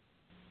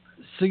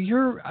 so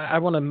I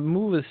want to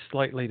move us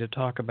slightly to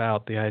talk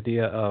about the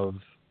idea of,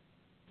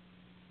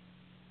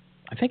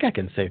 I think I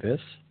can say this,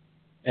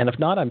 and if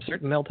not, I'm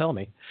certain they'll tell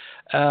me,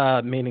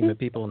 meaning the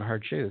people in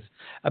hard shoes,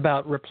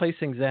 about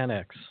replacing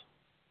Xanax.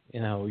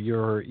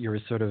 Your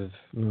sort of,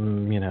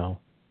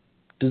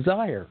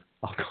 desire.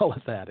 I'll call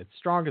it that. It's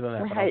stronger than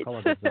that, but I'll call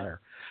it desire.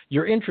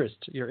 Your interest.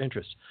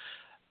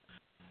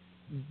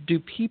 Do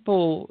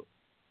people,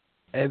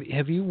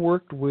 have you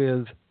worked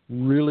with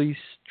really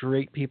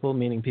straight people,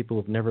 meaning people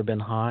who've never been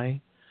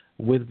high,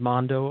 with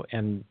Mondo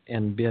and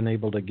been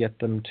able to get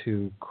them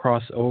to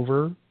cross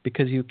over?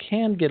 Because you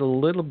can get a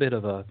little bit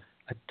of a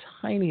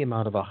tiny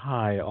amount of a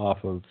high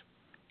off of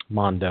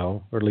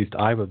Mondo, or at least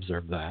I've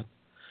observed that.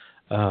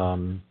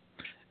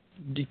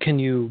 Can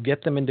you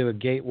get them into a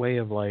gateway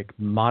of like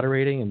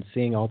moderating and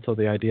seeing also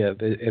the idea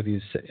of,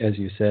 as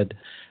you said,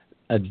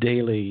 a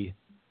daily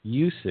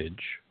usage,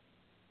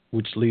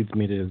 which leads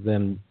me to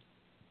then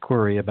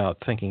query about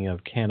thinking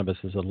of cannabis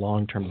as a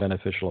long-term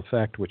beneficial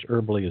effect, which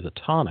herbally is a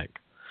tonic.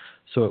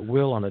 So it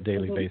will on a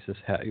daily basis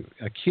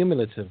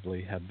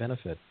accumulatively have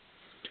benefit.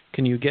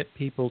 Can you get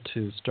people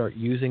to start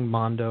using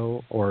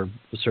Mondo, or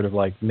sort of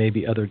like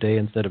maybe other day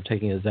instead of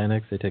taking a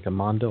Xanax, they take a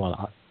Mondo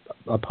on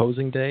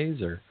opposing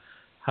days? Or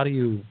how do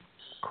you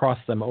cross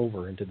them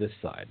over into this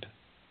side?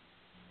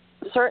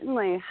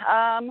 Certainly.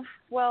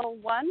 Well,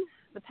 one,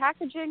 the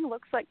packaging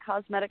looks like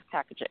cosmetic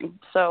packaging.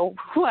 So,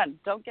 one,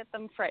 don't get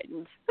them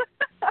frightened.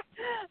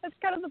 That's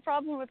kind of the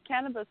problem with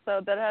cannabis,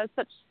 though, that it has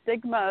such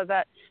stigma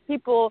that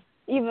people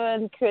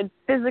even could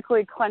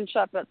physically clench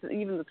up at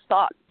even the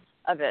thought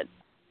of it.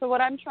 So what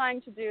I'm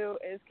trying to do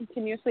is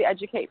continuously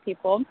educate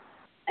people.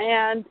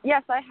 And,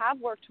 yes, I have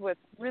worked with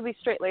really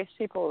straight-laced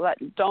people that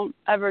don't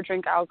ever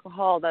drink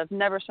alcohol, that have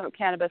never smoked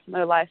cannabis in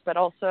their life, but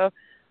also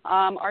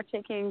are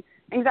taking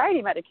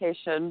anxiety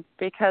medication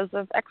because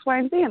of X, Y,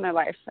 and Z in their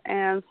life.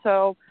 And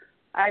so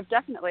I've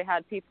definitely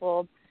had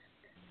people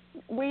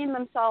wean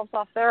themselves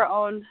off their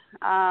own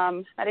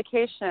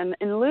medication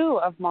in lieu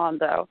of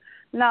Mondo.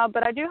 No,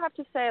 but I do have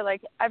to say,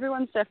 like,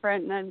 everyone's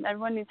different, and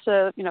everyone needs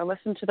to,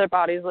 listen to their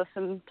bodies,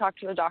 talk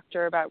to the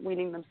doctor about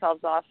weaning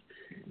themselves off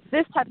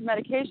this type of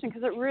medication,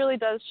 because it really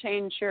does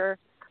change your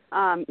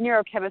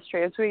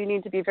neurochemistry, and so you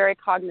need to be very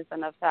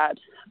cognizant of that.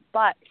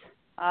 But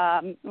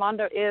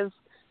Mondo is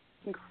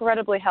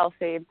incredibly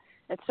healthy.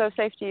 It's so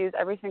safe to use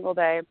every single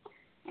day,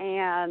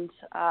 and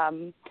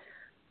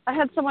I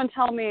had someone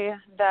tell me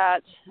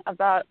that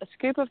about a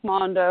scoop of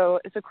Mondo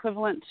is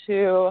equivalent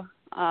to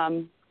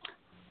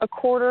a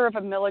quarter of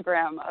a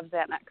milligram of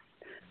Xanax.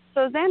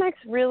 So Xanax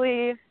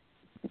really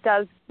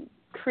does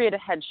create a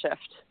head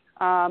shift.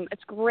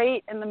 It's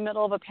great in the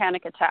middle of a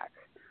panic attack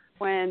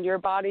when your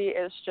body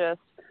is just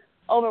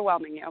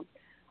overwhelming you.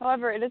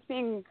 However, it is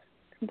being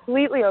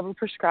completely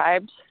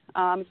overprescribed.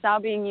 It's now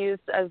being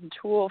used as a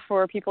tool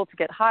for people to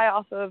get high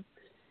off of.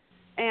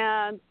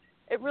 And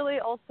it really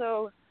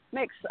also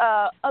makes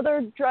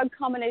other drug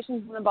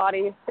combinations in the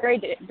body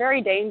very,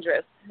 very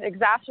dangerous. It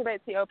exacerbates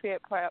the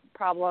opiate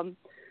problem.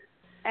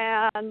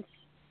 And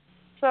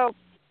so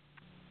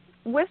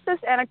with this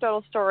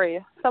anecdotal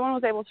story, someone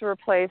was able to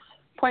replace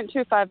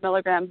 0.25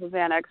 milligrams of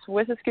Xanax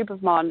with a scoop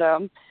of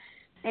Mondo,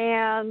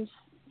 and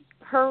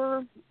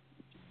her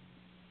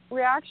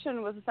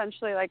reaction was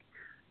essentially like,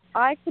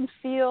 I can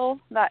feel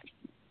that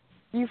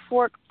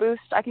euphoric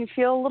boost. I can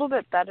feel a little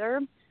bit better,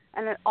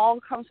 and it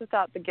all comes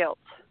without the guilt.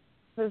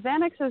 The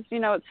Xanax is,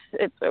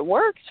 it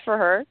works for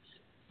her,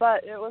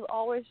 but it was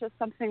always just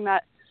something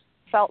that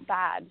felt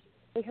bad,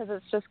 because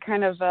it's just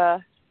kind of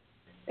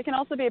it can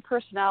also be a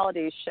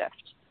personality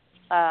shift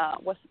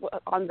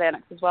on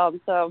Xanax as well.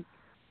 And so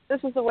this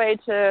is a way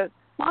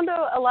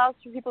Mondo allows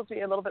for people to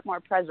be a little bit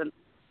more present.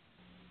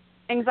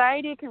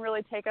 Anxiety can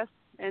really take us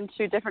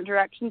into different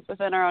directions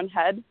within our own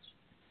head.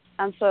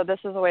 And so this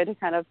is a way to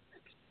kind of,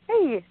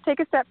 hey, take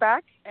a step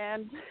back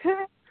and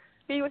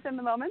be within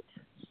the moment.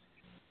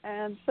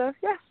 And so,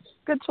 yeah,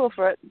 good tool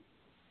for it.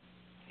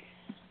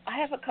 I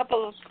have a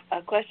couple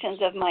of questions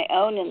of my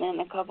own and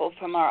then a couple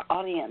from our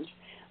audience.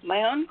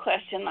 My own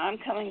question, I'm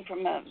coming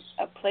from a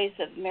place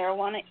of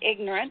marijuana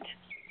ignorant,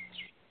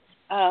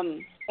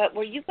 but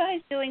were you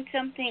guys doing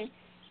something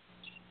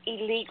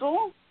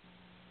illegal?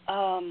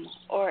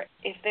 Or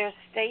if there's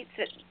states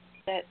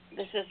that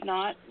this is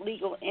not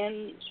legal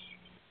in,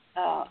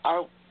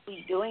 are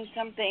we doing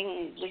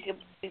something we could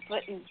be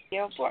put in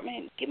jail for?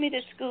 Give me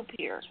the scoop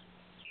here.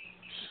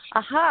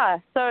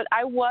 So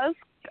I was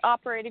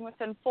operating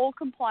within full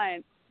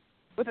compliance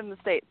within the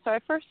state. So I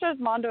first started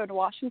Mondo in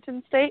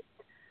Washington State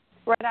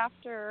right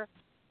after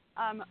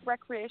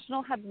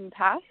recreational had been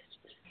passed.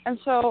 And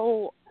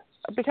so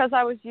because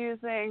I was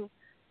using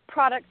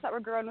products that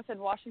were grown within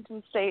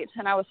Washington State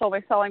and I was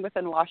only selling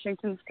within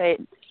Washington State,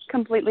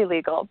 completely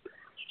legal.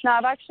 Now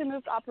I've actually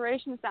moved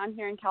operations down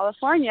here in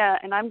California,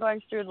 and I'm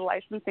going through the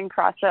licensing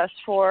process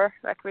for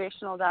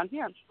recreational down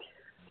here.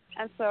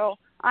 And so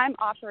I'm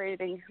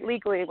operating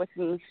legally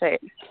within the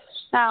state.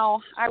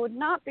 Now, I would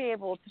not be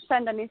able to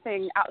send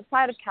anything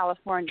outside of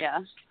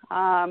California,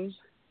 and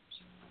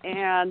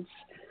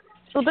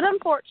it's a little bit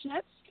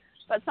unfortunate,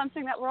 but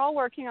something that we're all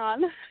working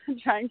on,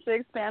 trying to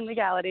expand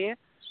legality.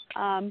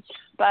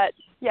 But,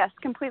 yes,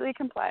 completely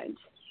compliant.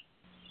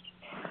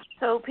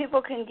 So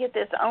people can get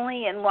this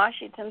only in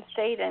Washington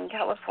State and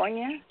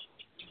California?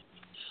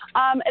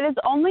 It is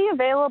only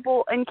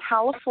available in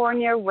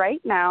California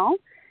right now,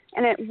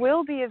 and it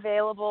will be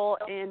available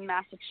in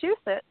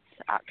Massachusetts,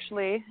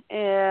 actually,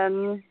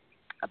 in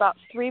about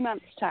 3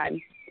 months'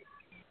 time.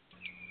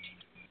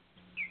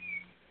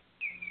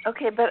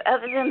 Okay, but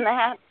other than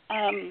that,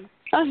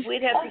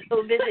 we'd have to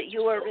go visit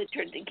you or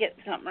Richard to get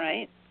some,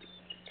 right?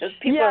 Because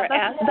people are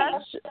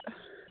asking.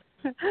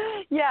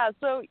 Yeah,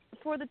 so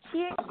for the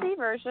THC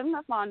version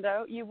of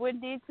Mondo, you would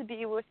need to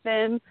be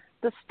within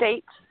the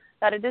state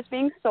that it is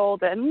being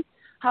sold in.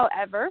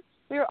 However,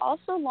 we are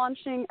also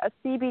launching a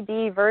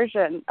CBD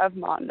version of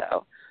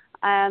Mondo.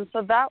 And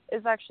so that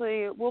is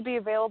actually will be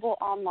available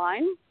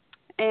online,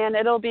 and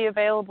it'll be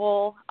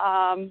available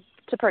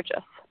to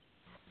purchase.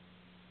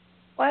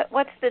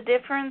 What's the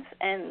difference,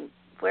 and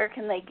where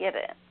can they get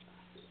it?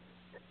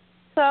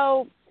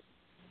 So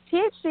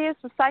THC is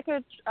the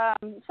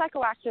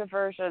psychoactive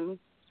version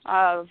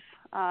of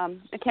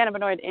a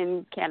cannabinoid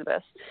in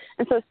cannabis.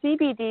 And so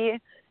CBD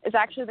is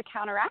actually the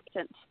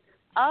counteractant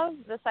of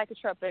the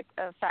psychotropic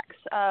effects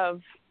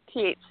of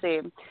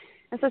THC.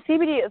 And so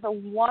CBD is a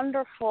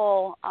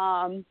wonderful,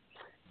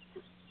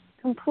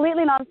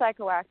 completely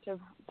non-psychoactive,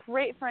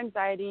 great for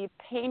anxiety,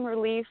 pain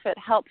relief. It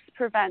helps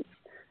prevent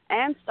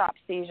and stop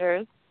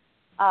seizures.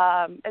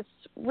 It's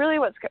really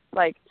what's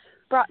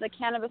brought the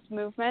cannabis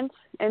movement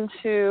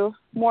into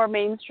more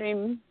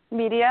mainstream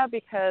media,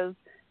 because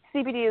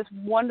CBD is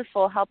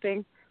wonderful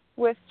helping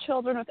with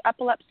children with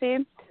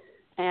epilepsy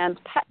and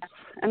pets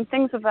and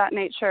things of that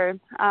nature.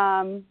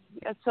 And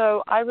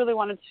so I really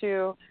wanted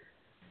to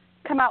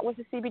come out with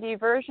a CBD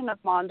version of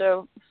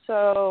Mondo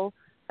so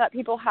that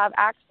people have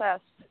access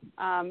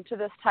to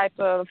this type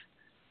of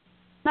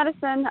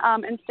medicine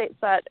in states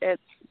that the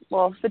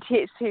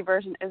THC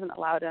version isn't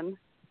allowed in.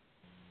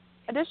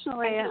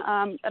 Additionally,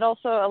 it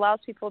also allows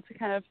people to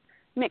kind of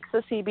mix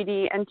the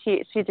CBD and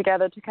THC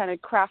together to kind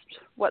of craft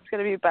what's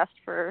going to be best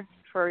for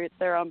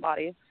their own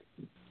bodies.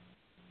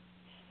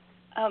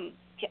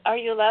 Are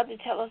you allowed to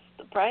tell us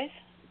the price?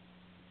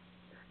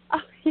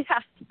 Oh,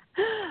 yeah.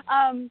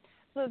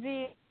 So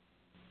the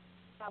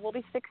will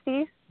be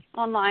 $60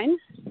 online,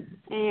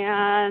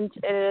 and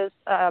it is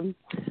a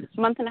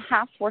month and a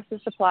half worth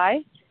of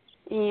supply.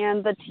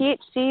 And the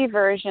THC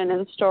version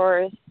in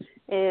stores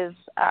is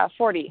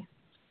 $40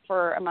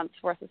 for a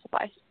month's worth of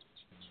supply.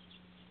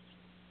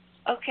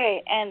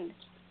 Okay, and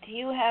do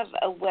you have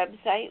a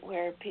website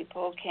where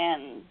people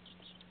can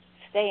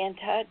stay in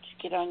touch,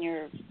 get on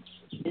your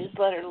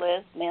newsletter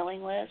list,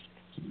 mailing list?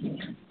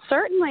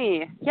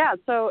 Certainly. Yeah,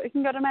 so you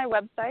can go to my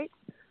website,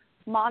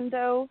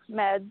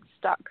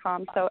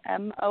 MondoMeds.com, so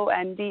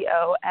MondoMeds.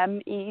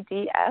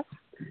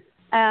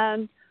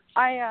 And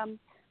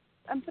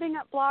I'm putting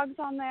up blogs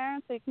on there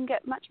so you can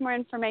get much more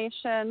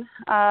information.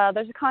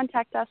 There's a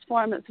contact us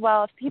form as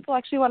well. If people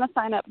actually want to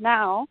sign up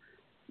now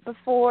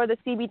before the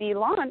CBD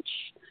launch,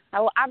 I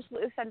will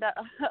absolutely send out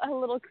a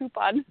little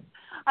coupon.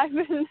 I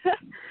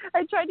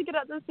tried to get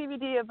out the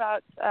CBD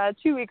about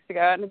 2 weeks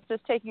ago, and it's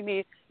just taking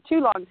me too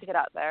long to get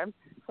out there.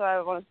 So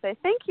I want to say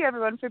thank you,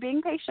 everyone, for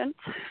being patient.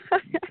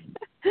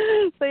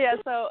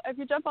 So if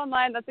you jump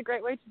online, that's a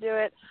great way to do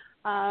it,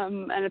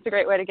 and it's a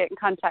great way to get in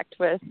contact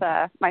with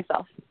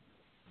myself.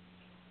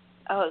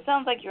 Oh, it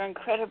sounds like you're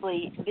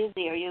incredibly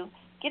busy. Are you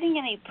getting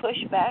any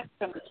pushback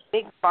from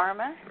Big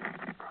Pharma?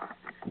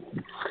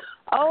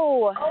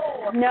 Oh,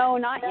 no,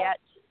 not yet.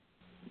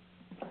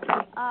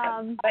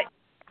 But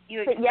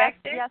you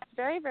expect it? Yes,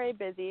 very, very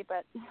busy,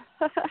 but...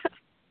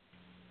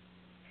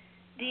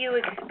 Do you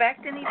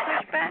expect any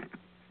pushback?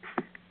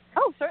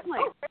 Oh, certainly.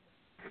 But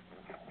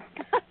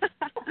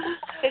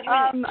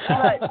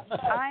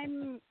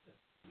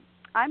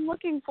I'm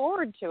looking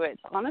forward to it,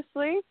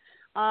 honestly.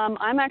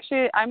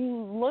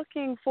 I'm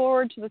looking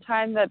forward to the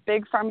time that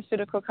big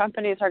pharmaceutical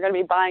companies are going to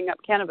be buying up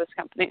cannabis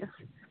companies,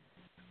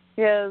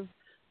 because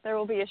there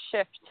will be a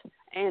shift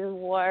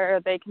in where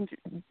they can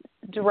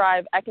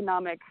derive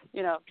economic,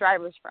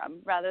 drivers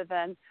from, rather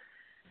than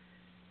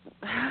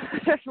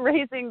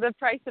raising the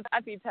price of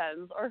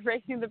EpiPens or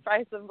raising the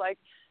price of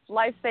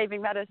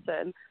life-saving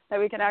medicine, that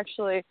we can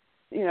actually,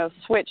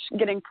 switch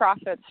getting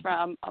profits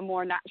from a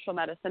more natural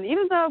medicine.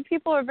 Even though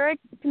people are very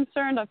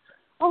concerned of,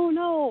 oh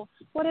no,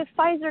 what if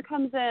Pfizer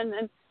comes in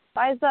and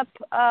buys up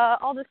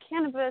all the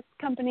cannabis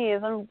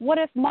companies, and what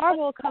if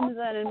Marlboro comes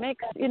in and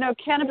makes,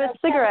 cannabis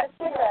cigarettes?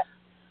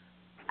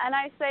 And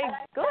I say,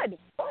 good.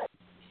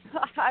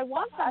 I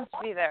want them to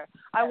be there.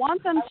 I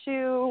want them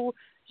to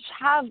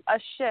have a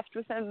shift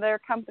within their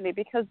company,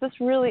 because this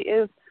really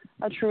is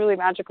a truly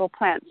magical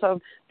plant.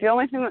 So the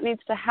only thing that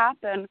needs to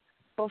happen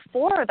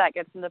before that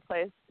gets into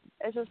place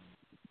is just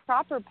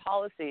proper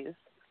policies.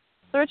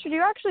 So Richard,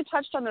 you actually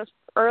touched on this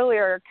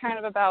earlier, kind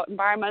of about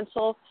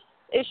environmental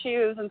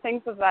issues and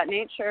things of that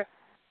nature.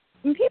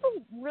 And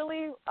people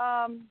really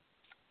are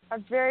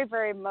very,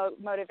 very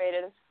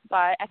motivated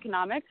by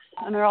economics,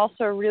 and they're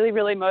also really,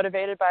 really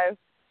motivated by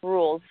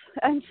rules.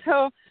 And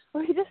so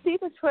we just need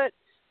to put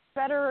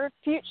better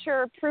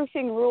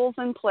future-proofing rules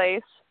in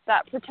place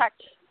that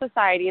protect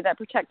society that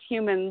protect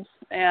humans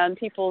and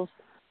people's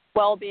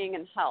well-being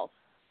and health.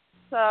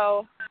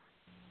 So,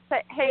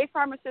 hey,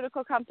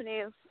 pharmaceutical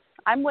companies,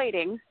 I'm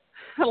waiting.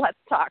 Let's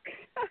talk.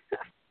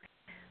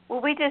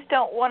 Well, we just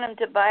don't want them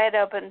to buy it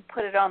up and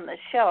put it on the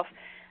shelf.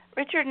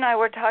 Richard and I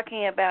were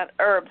talking about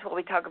herbs. Well,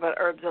 we talk about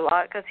herbs a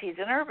lot because he's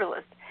an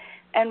herbalist.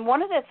 And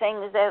one of the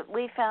things that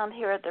we found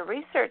here at the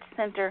research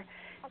center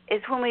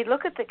is when we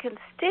look at the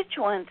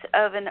constituents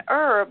of an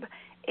herb,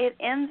 it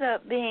ends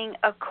up being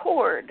a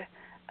chord,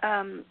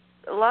 a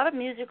lot of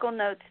musical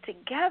notes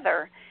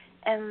together,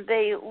 and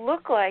they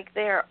look like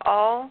they're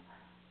all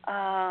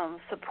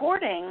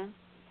supporting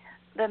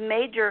the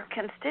major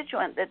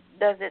constituent that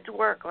does its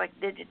work, like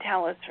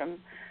digitalis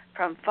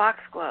from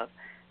foxglove.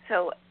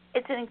 So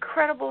it's an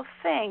incredible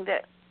thing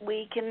that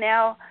we can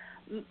now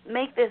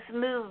make this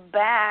move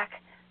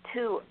back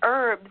to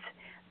herbs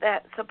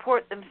that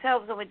support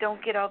themselves, and we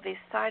don't get all these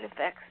side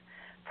effects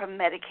from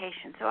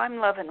medication. So I'm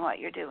loving what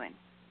you're doing.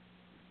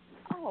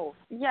 Oh,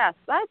 yes,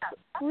 that's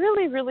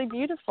really, really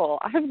beautiful.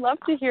 I'd love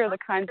to hear the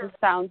kinds of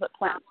sounds that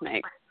plants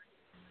make.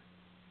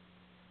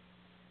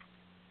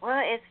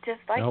 Well, it's just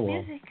like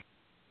music.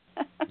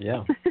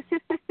 Yeah.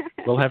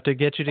 We'll have to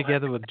get you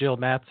together with Jill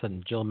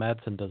Mattson. Jill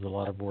Mattson does a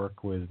lot of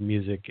work with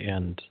music.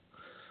 A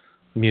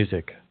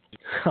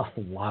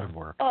lot of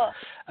work. Music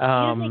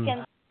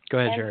and, go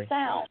ahead, and Jerry.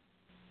 sound.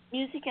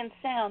 Music and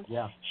sound.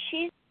 Yeah.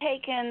 She's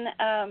taken,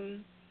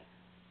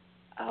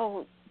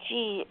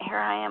 here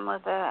I am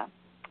with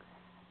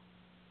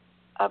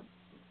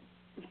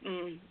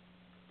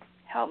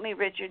help me,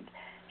 Richard.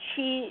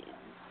 She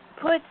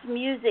puts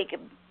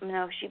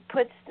she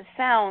puts the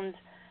sounds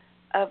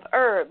of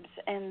herbs,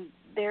 and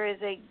there is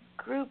a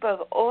group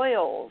of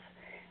oils,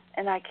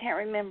 and I can't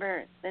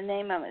remember the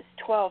name of it. It's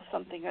 12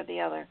 something or the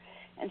other,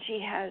 and she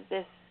has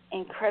this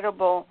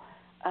incredible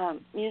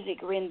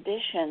music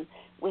rendition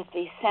with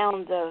the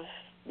sounds of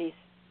these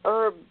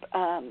herb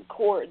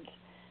chords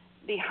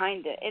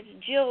behind it. It's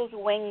Jill's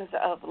Wings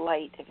of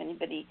Light, if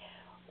anybody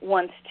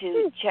wants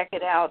to check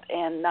it out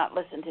and not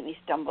listen to me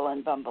stumble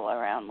and bumble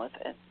around with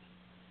it.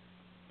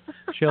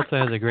 She also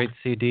has a great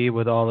CD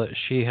with all the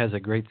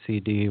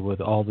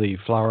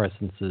flower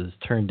essences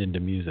turned into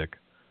music.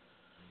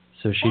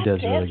 So she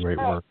does really great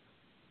work.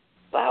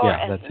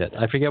 That's it.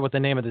 I forget what the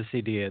name of the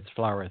CD is. It's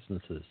Flower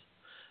Essences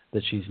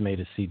that she's made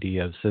a CD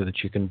of, so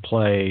that you can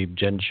play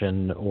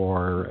gentian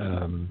or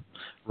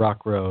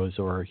rock rose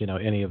or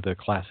any of the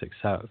classic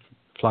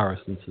flower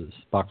essences,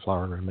 Bach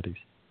flower remedies.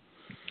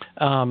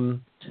 I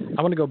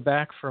want to go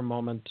back for a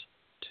moment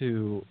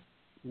to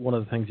one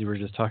of the things you were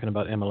just talking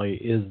about, Emily,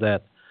 is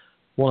that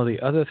one of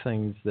the other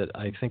things that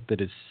I think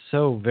that is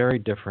so very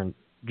different,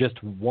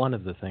 just one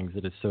of the things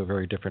that is so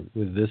very different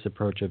with this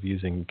approach of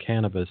using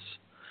cannabis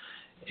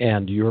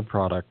and your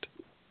product,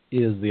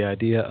 is the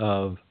idea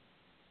of,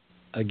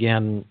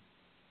 again,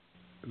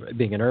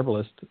 being an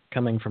herbalist,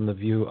 coming from the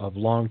view of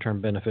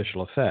long-term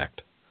beneficial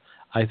effect.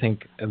 I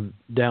think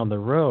down the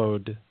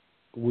road,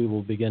 we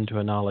will begin to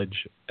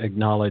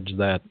acknowledge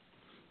that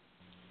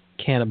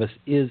cannabis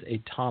is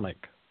a tonic.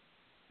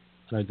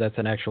 That's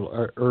an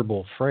actual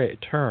herbal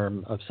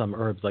term of some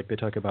herbs, like they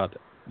talk about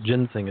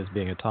ginseng as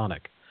being a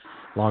tonic,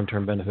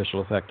 long-term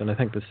beneficial effect. And I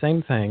think the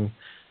same thing,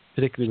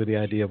 particularly with the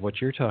idea of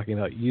what you're talking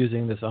about,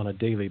 using this on a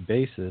daily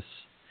basis,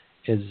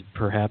 is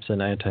perhaps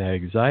an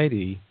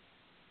anti-anxiety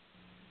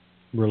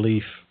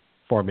relief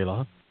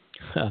formula.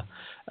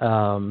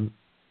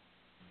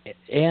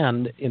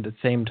 And at the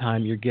same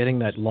time, you're getting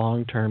that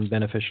long-term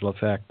beneficial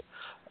effect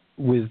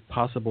with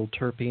possible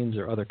terpenes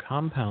or other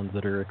compounds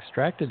that are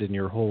extracted in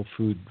your whole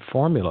food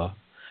formula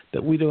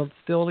that we don't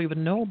still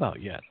even know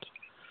about yet.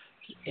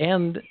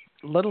 And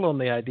let alone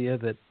the idea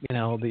that,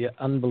 the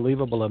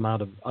unbelievable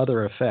amount of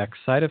other effects,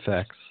 side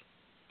effects.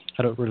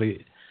 I don't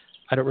really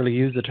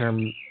use the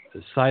term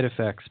side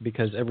effects,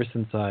 because ever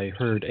since I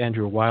heard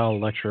Andrew Weil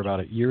lecture about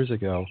it years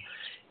ago,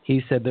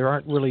 he said there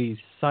aren't really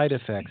side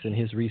effects in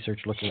his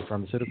research looking at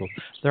pharmaceuticals.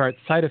 There aren't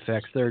side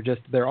effects,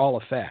 they're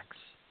all effects.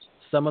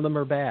 Some of them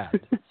are bad,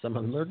 some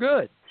of them are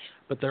good,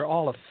 but they're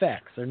all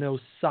effects. There are no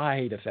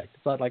side effects.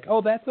 It's not like,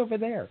 oh, that's over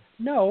there.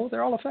 No,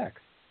 they're all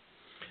effects.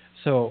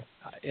 So,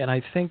 and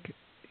I think,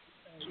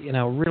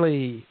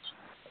 really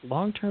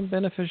long-term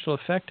beneficial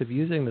effect of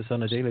using this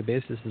on a daily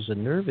basis as a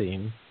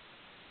nervine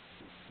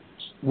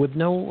with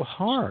no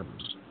harm.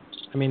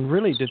 I mean,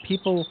 really, do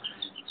people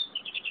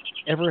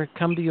ever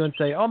come to you and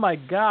say, oh, my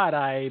God,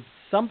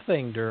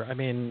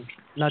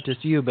 not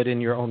just you, but in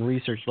your own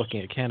research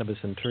looking at cannabis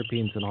and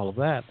terpenes and all of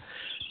that,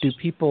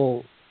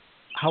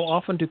 how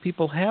often do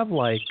people have,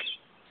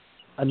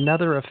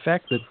 another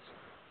effect that's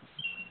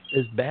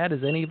as bad as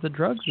any of the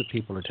drugs that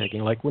people are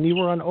taking, like when you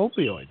were on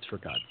opioids, for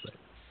God's sake?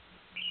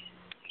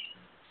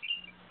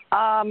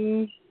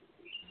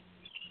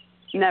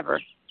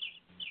 Never.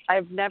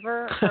 I've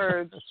never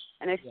heard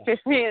an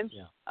experience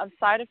of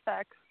side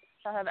effects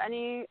that have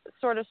any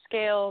sort of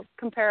scale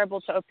comparable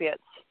to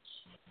opiates.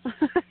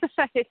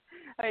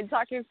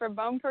 Talking from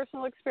my own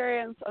personal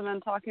experience and then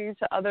talking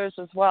to others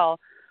as well,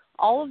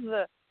 all of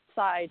the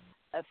side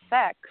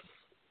effects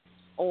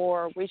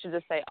or we should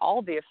just say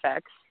all the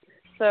effects.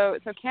 So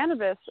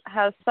cannabis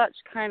has such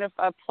kind of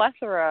a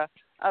plethora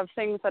of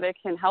things that it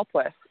can help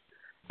with.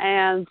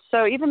 And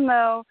so even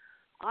though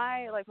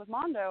like with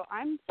Mondo,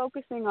 I'm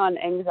focusing on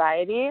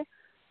anxiety,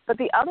 but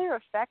the other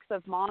effects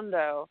of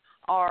Mondo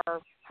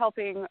are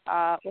helping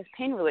with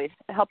pain relief,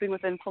 helping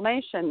with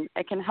inflammation.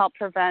 It can help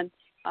prevent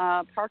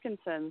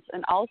Parkinson's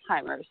and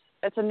Alzheimer's.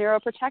 It's a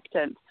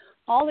neuroprotectant,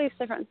 all these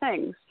different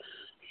things.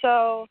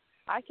 So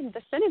I can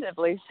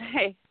definitively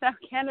say that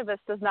cannabis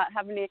does not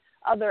have any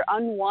other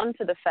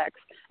unwanted effects,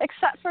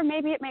 except for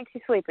maybe it makes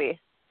you sleepy.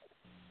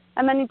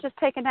 And then you just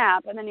take a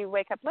nap, and then you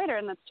wake up later,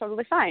 and that's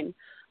totally fine.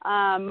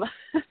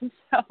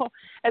 So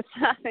it's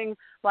nothing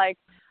like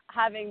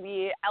having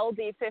the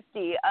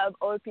LD50 of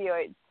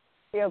opioids,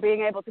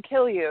 being able to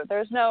kill you.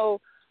 There's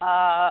no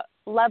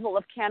level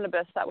of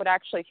cannabis that would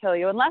actually kill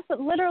you, unless it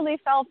literally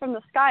fell from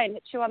the sky and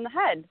hit you on the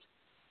head.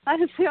 That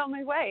is the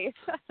only way.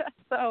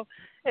 So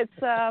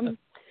it's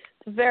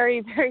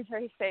very, very,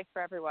 very safe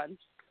for everyone.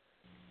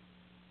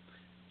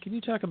 Can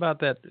you talk about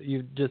that?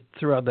 You just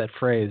threw out that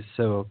phrase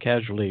so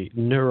casually,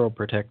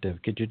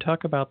 neuroprotective. Could you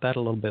talk about that a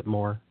little bit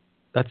more?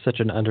 That's such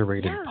an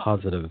underrated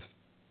positive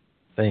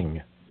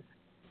thing.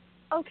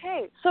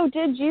 Okay, so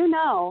did you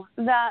know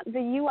that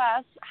the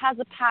U.S. has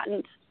a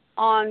patent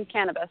on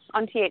cannabis,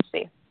 on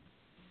THC?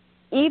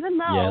 Even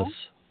though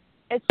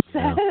it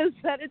says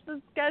that it's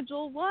a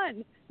Schedule I,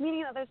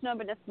 meaning that there's no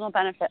medicinal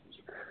benefits.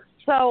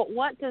 So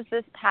what does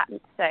this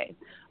patent say?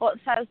 Well, it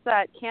says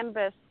that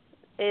cannabis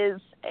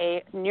is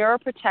a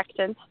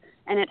neuroprotectant,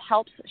 and it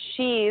helps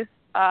sheathe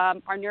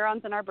our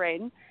neurons in our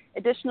brain.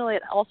 Additionally,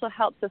 it also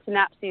helps the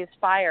synapses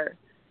fire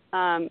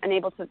and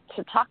able to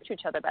talk to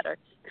each other better,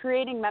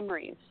 creating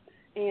memories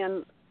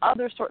and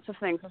other sorts of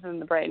things within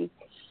the brain.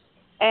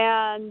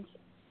 And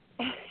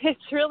it's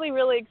really,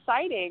 really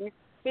exciting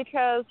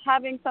because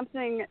having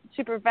something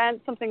to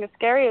prevent something as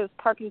scary as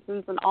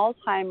Parkinson's and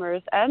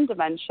Alzheimer's and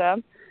dementia,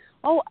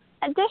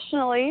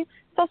 additionally,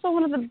 it's also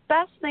one of the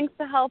best things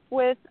to help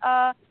with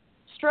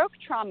stroke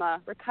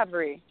trauma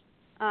recovery,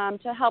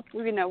 to help,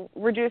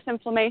 reduce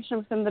inflammation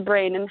within the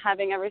brain and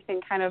having everything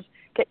kind of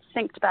get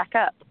synced back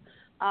up.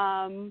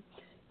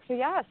 So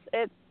yes,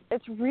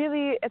 it's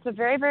a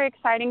very, very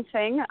exciting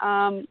thing.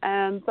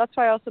 And that's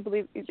why I also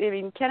believe,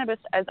 cannabis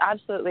is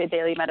absolutely a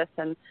daily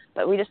medicine,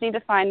 but we just need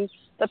to find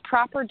the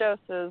proper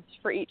doses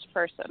for each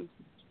person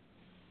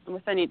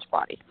within each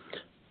body.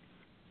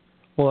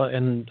 Well,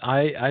 and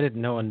I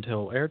didn't know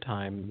until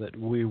airtime that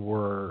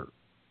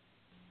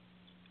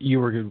you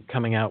were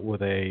coming out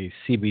with a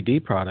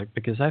CBD product,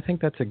 because I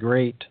think that's such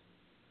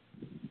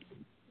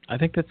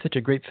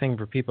a great thing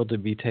for people to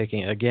be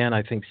taking. Again,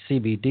 I think the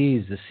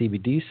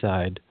CBD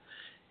side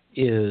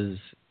is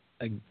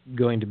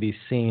going to be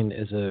seen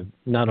as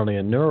not only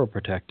a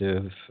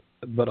neuroprotective,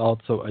 but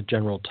also a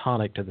general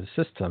tonic to the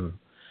system,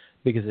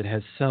 because it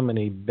has so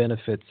many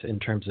benefits in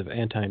terms of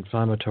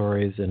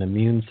anti-inflammatories and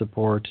immune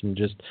support and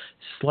just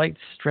slight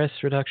stress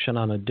reduction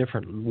on a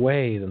different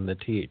way than the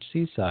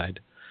THC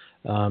side.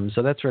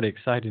 So that's really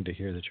exciting to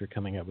hear that you're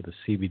coming up with a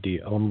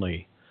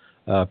CBD-only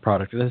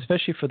product, and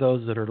especially for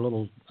those that are a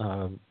little,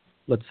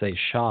 let's say,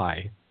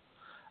 shy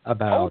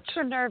about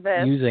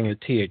using a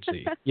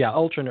THC. Yeah,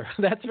 ultra nervous.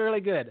 That's really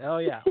good. Oh,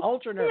 yeah,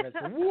 ultra nervous.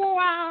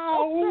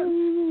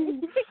 Wow!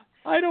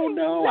 I don't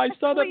know. I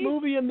saw that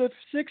movie in the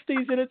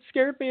 60s, and it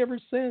scared me ever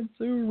since.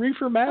 Ooh,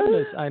 Reefer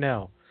Madness. I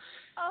know.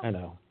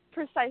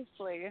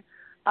 Precisely.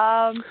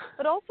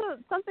 But also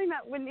something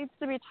that needs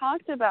to be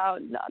talked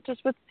about, not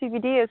just with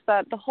CBD, is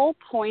that the whole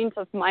point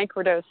of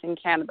microdosing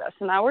cannabis,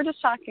 and now we're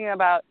just talking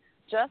about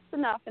just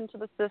enough into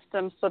the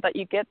system so that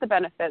you get the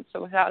benefits,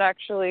 so without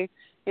actually,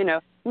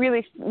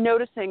 really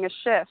noticing a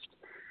shift,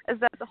 is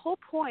that the whole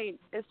point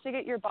is to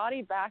get your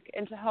body back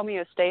into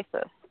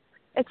homeostasis.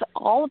 It's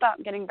all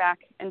about getting back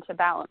into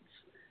balance,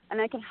 and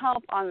it can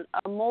help on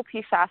a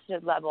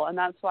multifaceted level, and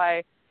that's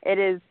why it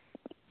is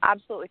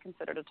absolutely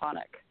considered a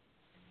tonic.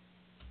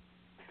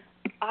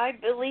 I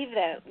believe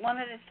that. One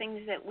of the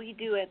things that we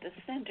do at the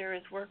center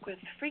is work with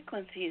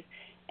frequencies,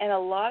 and a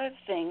lot of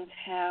things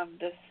have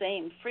the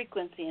same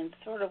frequency and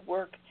sort of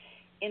work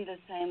in the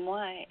same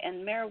way.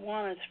 And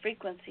marijuana's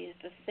frequency is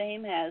the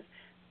same as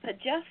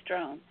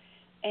progesterone.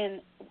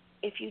 And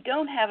if you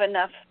don't have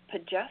enough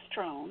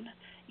progesterone,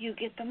 you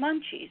get the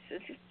munchies.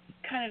 It's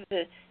kind of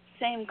the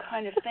same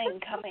kind of thing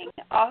coming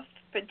off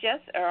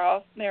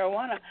off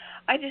marijuana.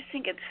 I just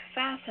think it's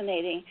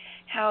fascinating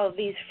how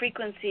these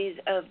frequencies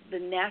of the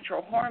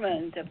natural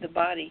hormones of the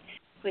body,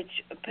 which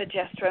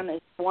progesterone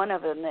is one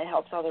of them that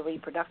helps all the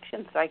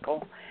reproduction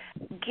cycle,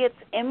 gets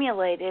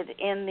emulated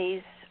in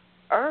these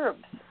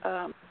herbs.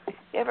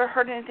 You ever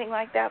heard anything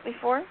like that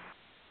before?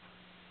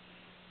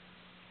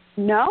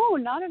 No,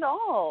 not at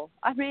all.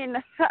 I mean,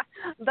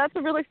 that's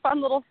a really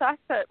fun little fact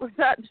that with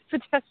that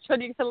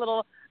progesterone you get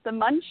the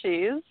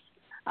munchies.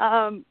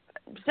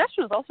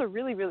 Progesterone is also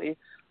really, really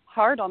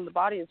hard on the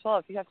body as well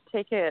if you have to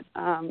take it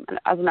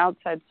as an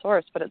outside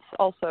source, but it's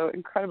also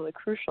incredibly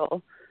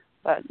crucial.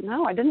 But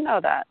no, I didn't know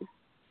that.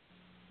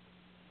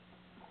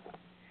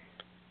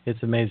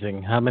 It's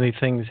amazing how many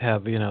things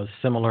have,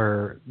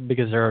 similar,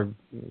 because there are,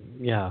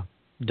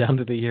 down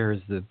to the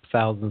years, the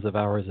thousands of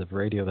hours of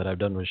radio that I've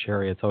done with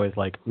Sherry, it's always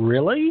like,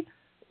 really?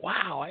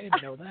 Wow, I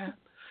didn't know that.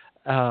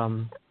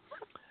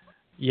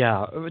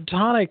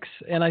 Tonics,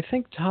 and I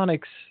think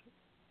tonics,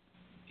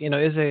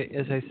 as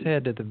I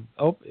said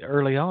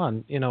early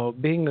on,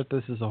 being that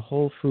this is a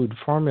whole food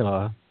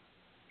formula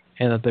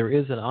and that there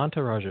is an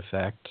entourage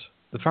effect,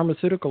 the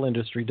pharmaceutical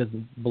industry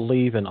doesn't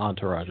believe in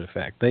entourage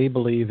effect. They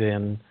believe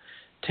in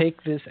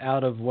take this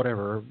out of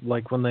whatever,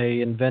 like when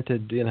they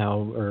invented,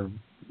 or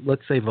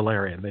let's say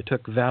valerian. They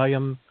took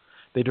Valium,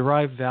 they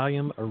derived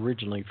Valium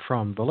originally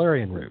from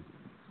valerian root.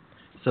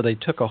 So they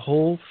took a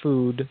whole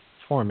food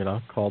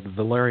formula called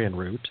valerian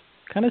root,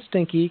 kind of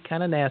stinky,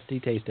 kind of nasty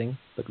tasting,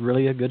 but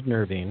really a good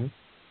nervine,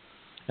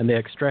 and they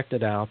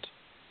extracted out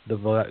the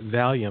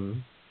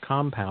Valium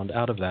compound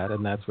out of that,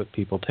 and that's what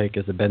people take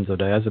as a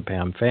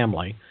benzodiazepam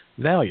family,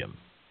 Valium.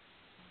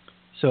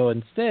 So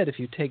instead, if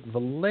you take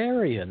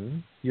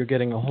valerian, you're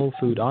getting a whole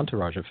food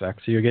entourage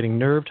effect. So you're getting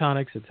nerve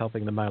tonics, it's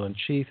helping the myelin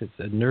sheath, it's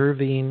a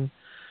nervine.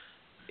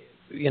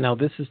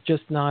 This is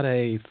just not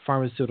a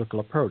pharmaceutical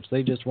approach.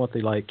 They just want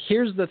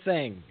here's the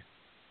thing.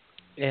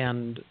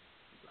 And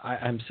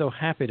I'm so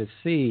happy to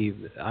see,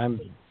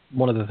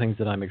 one of the things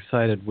that I'm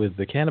excited with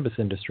the cannabis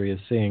industry is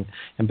seeing,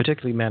 and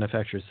particularly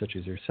manufacturers such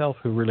as yourself,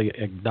 who really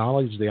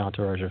acknowledge the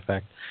entourage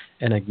effect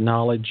and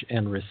acknowledge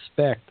and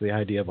respect the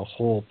idea of a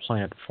whole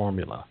plant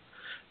formula.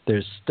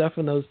 There's stuff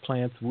in those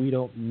plants we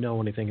don't know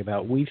anything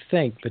about. We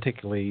think,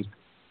 particularly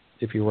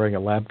if you're wearing a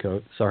lab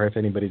coat, sorry if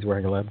anybody's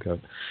wearing a lab coat,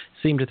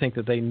 seem to think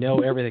that they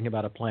know everything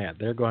about a plant.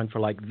 They're going for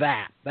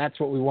that's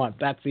what we want,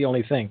 that's the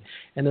only thing.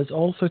 And there's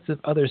all sorts of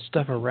other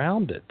stuff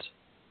around it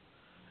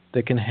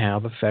that can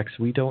have effects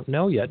we don't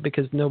know yet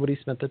because nobody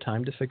spent the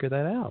time to figure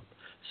that out.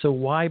 So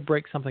why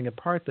break something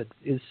apart that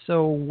is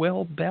so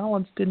well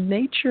balanced in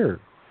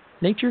nature?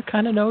 Nature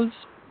kind of knows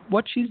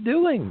what she's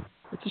doing.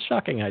 It's a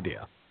shocking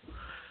idea.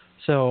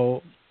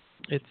 So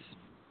it's,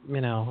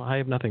 I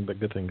have nothing but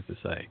good things to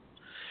say.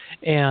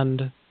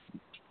 And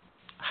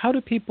how do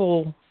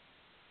people,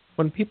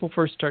 when people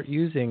first start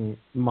using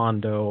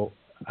Mondo,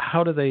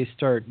 how do they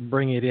start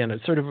bringing it in? It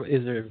sort of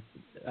is there,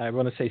 I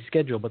want to say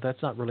schedule, but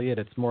that's not really it.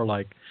 It's more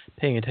like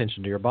paying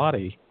attention to your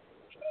body.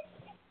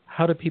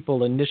 How do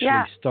people initially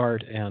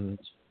start, and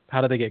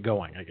how do they get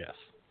going, I guess?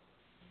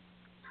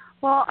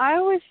 Well, I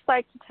always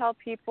like to tell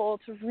people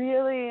to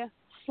really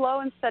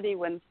slow and steady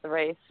wins the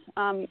race,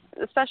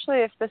 especially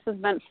if this is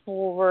meant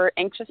for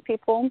anxious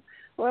people.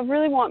 I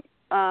really want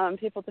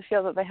people to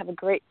feel that they have a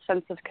great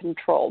sense of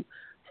control.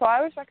 So I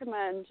always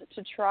recommend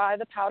to try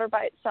the powder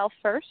by itself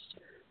first.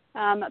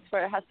 That's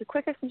where it has the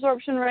quickest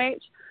absorption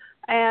rate.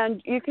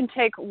 And you can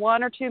take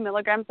 1 or 2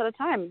 milligrams at a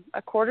time,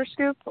 a quarter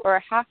scoop or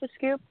a half a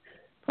scoop,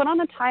 put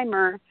on a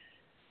timer,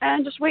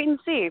 and just wait and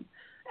see.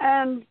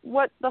 And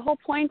what the whole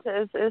point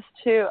is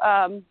to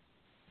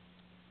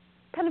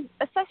kind of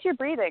assess your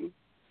breathing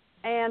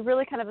and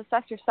really kind of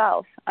assess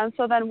yourself. And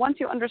so then once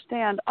you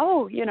understand,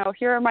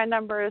 here are my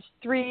numbers,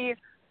 3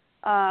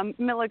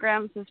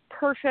 milligrams is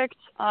perfect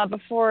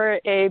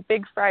before a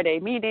big Friday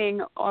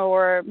meeting,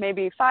 or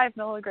maybe 5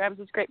 milligrams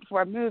is great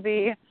before a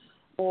movie,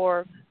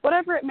 or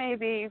whatever it may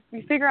be.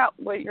 You figure out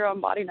what your own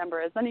body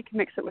number is, then you can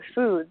mix it with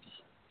foods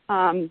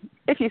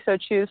if you so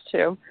choose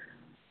to.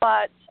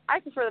 But I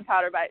prefer the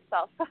powder by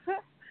itself.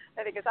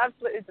 I think it's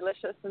absolutely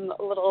delicious and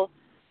a little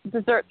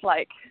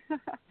dessert-like.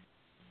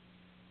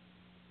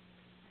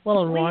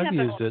 Well, and while I've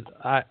used it,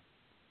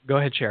 go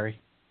ahead, Sherry.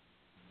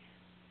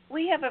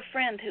 We have a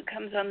friend who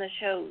comes on the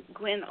show,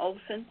 Gwen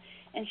Olson,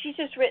 and she's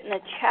just written a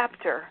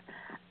chapter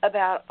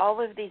about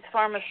all of these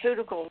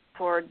pharmaceuticals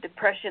for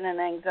depression and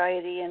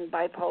anxiety and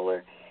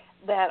bipolar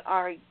that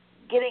are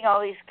getting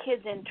all these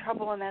kids in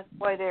trouble, and that's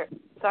why their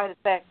side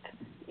effect,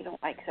 you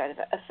don't like side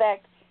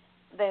effect,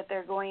 that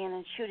they're going in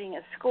and shooting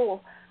a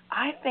school.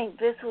 I think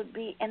this would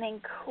be an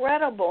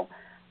incredible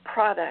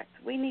product.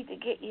 We need to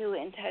get you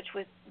in touch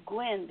with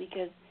Gwen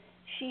because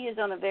she is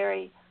on a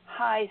very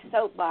high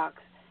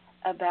soapbox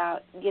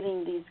about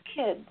getting these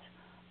kids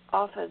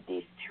off of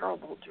these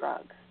terrible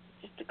drugs.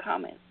 Just a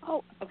comment.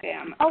 Oh,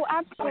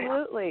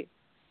 absolutely.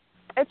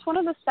 It's one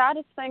of the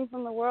saddest things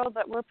in the world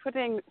that we're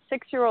putting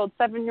 6-year-olds,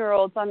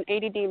 7-year-olds on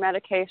ADD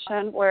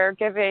medication. We're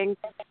giving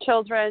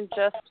children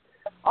just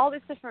all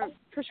these different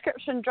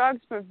prescription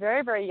drugs from a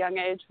very, very young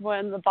age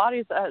when the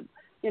body's at,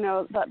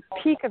 that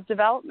peak of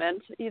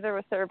development, either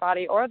with their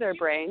body or their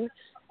brain.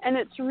 And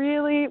it's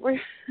really, we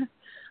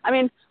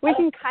can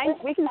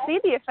see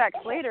the effects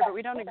later, but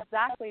we don't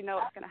exactly know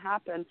what's going to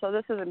happen. So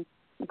this is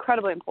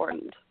incredibly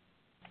important.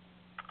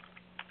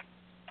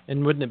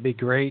 And wouldn't it be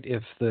great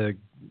if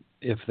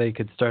they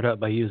could start out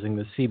by using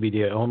the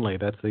CBD only?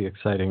 That's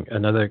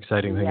another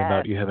exciting thing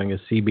about you having a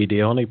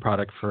CBD only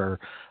product for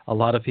a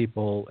lot of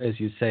people, as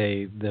you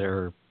say, that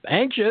are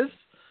anxious.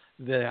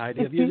 The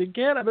idea of using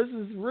cannabis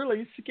is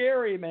really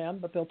scary, man.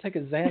 But they'll take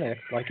a Xanax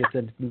like it's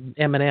an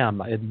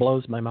M&M. It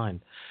blows my mind.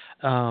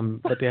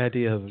 But the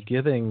idea of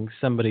giving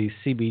somebody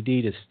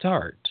CBD to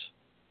start,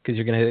 because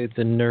it's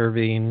a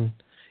nervine,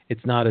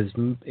 it's not as,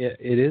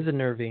 it is a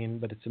nervine,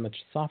 but it's a much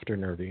softer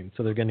nervine.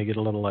 So they're going to get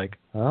a little like,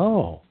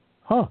 oh,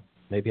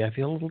 maybe I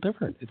feel a little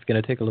different. It's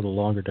going to take a little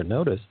longer to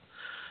notice.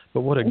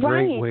 But what a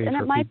great way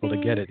for people to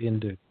get it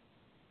into.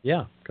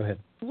 Yeah, go ahead.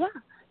 Yeah,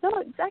 no,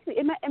 exactly.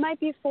 It might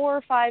be 4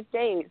 or 5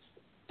 days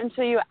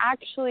until you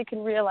actually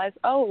can realize,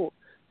 oh,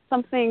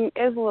 something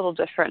is a little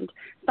different.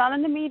 It's not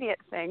an immediate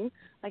thing,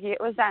 like you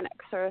get with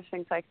Xanax or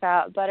things like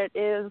that, but it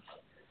is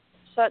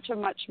such a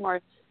much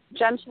more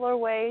gentler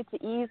way to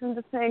ease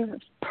into things.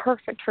 It's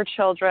perfect for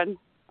children,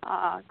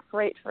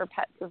 great for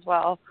pets as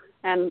well,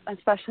 and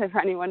especially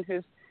for anyone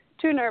who's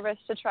too nervous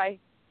to try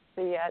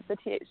the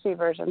THC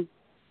version.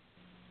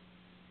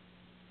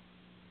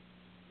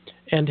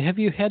 And have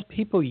you had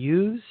people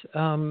use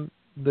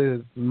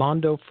the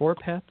Mondo for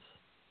pets?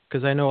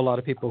 Because I know a lot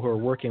of people who are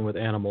working with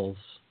animals.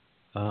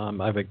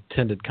 I've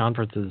attended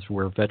conferences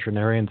where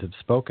veterinarians have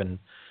spoken,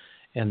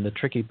 and the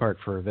tricky part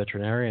for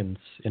veterinarians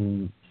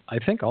in, I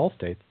think, all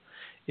states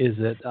is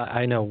that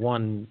I know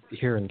one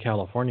here in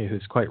California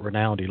who's quite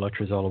renowned. He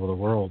lectures all over the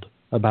world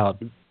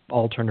about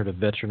alternative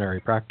veterinary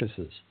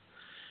practices.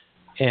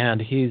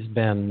 And he's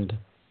been,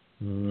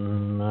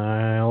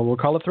 we'll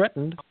call it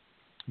threatened,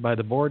 by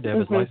the board to have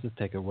his license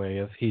taken away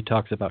if he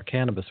talks about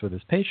cannabis with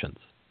his patients.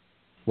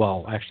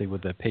 Well, actually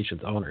with the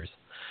patient's owners.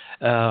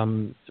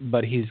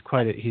 But he's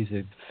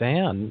a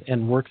fan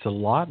and works a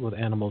lot with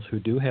animals who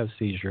do have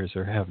seizures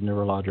or have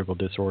neurological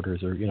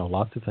disorders or,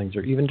 lots of things,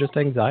 or even just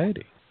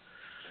anxiety.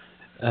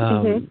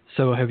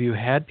 So have you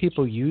had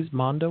people use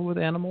Mondo with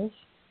animals?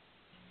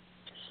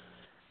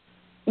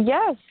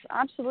 Yes,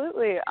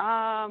 absolutely.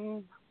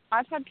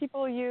 I've had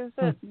people use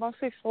it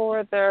mostly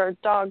for their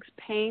dog's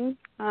pain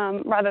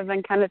rather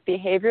than kind of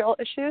behavioral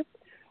issues.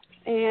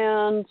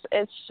 And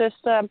it's just,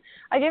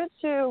 I gave it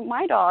to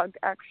my dog,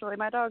 actually.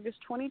 My dog is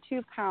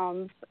 22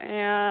 pounds,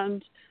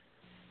 and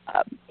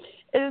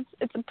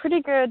it's a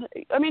pretty good,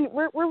 I mean,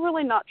 we're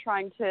really not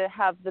trying to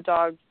have the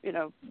dog,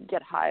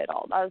 get high at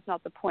all. That is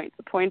not the point.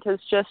 The point is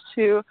just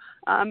to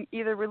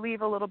either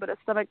relieve a little bit of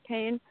stomach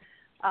pain.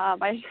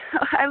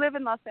 I live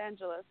in Los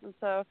Angeles, and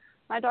so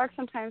my dog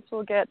sometimes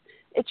will get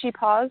itchy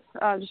paws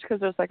just because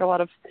there's like a lot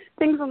of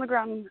things on the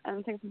ground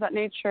and things of that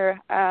nature.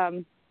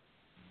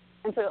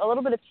 And so a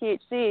little bit of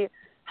THC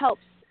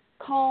helps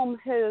calm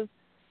his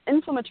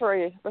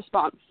inflammatory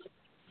response.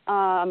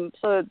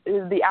 So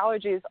the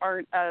allergies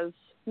aren't as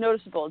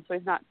noticeable, so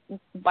he's not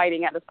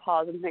biting at his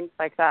paws and things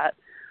like that.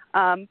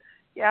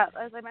 Yeah,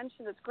 as I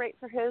mentioned, it's great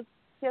for he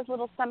has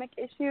little stomach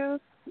issues.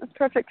 It's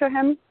perfect for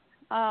him.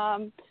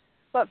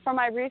 But from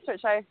my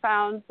research, I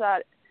found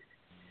that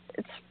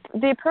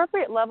the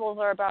appropriate levels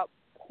are about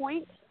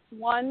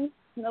 0.1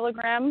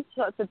 milligrams,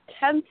 so it's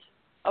 1/10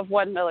 of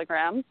 1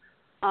 milligram.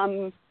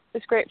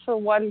 It's great for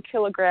 1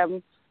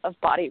 kilogram of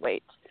body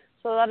weight.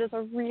 So that is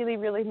a really,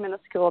 really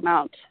minuscule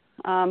amount.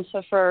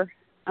 So for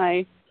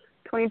a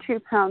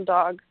 22-pound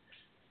dog,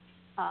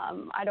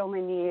 I'd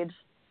only need,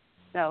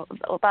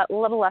 about a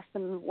little less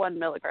than 1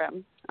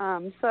 milligram.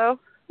 So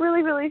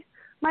really, really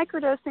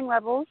microdosing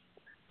levels.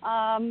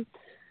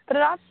 But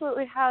it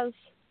absolutely has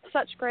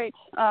such great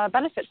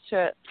benefits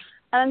to it.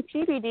 And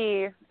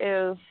CBD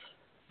is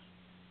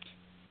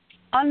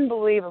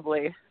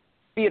unbelievably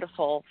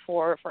beautiful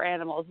for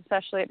animals,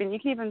 especially. I mean, you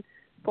can even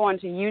go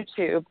onto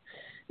YouTube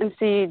and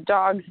see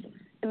dogs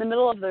in the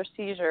middle of their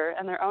seizure,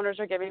 and their owners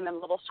are giving them a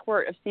little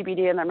squirt of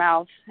CBD in their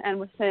mouth, and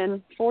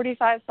within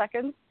 45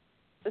 seconds,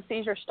 the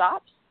seizure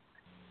stops.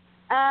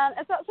 And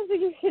it's not something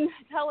you can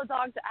tell a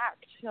dog to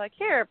act. You're like,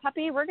 here,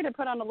 puppy, we're going to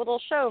put on a little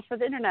show for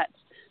the internet.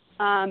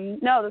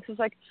 No, this is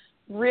like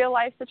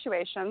real-life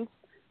situations,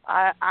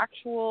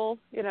 actual,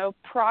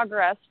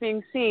 progress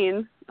being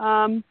seen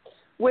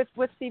with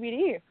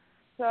CBD.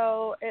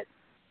 So it's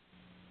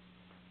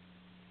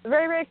a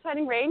very, very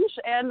exciting range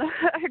and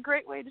a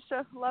great way to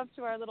show love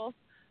to our little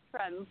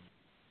friends.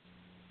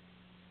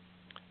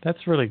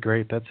 That's really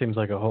great. That seems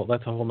like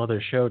that's a whole other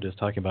show just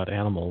talking about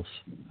animals.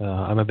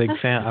 I'm a big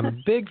fan. I'm a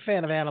big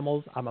fan of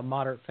animals. I'm a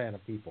moderate fan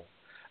of people,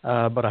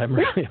 but I'm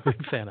really a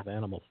big fan of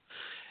animals.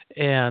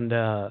 And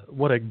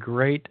what a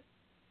great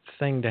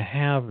thing to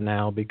have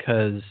now,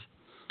 because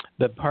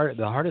the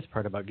hardest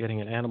part about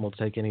getting an animal to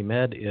take any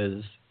med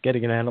is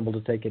getting an animal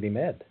to take any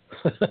med.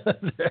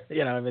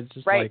 It's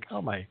just right. like,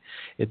 oh my,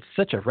 it's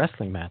such a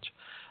wrestling match.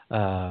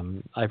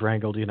 I've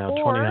wrangled,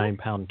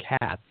 29-pound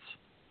cats.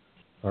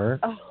 So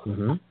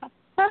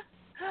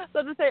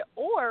to say,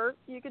 or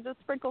you could just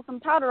sprinkle some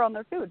powder on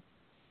their food.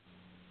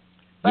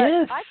 But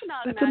yes, I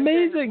cannot that's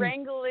imagine amazing.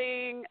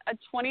 wrangling a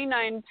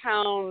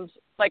 29-pound,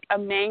 like a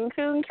Maine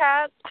Coon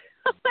cat.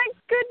 My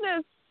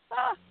goodness.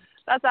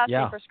 That's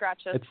asking for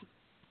scratches.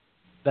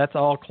 That's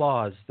all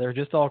claws. They're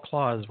just all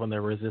claws when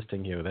they're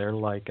resisting you. They're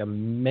like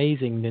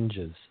amazing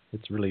ninjas.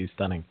 It's really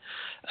stunning.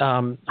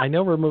 I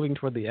know we're moving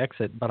toward the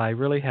exit, but I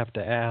really have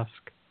to ask,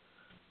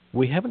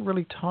 we haven't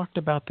really talked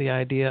about the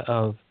idea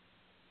of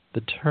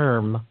the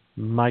term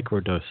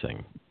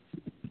microdosing.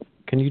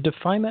 Can you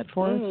define that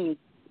for us?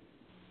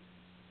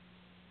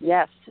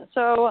 Yes.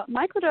 So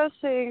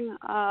microdosing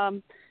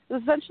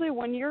is essentially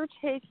when you're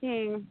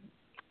taking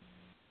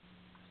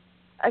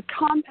a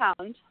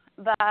compound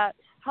that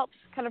helps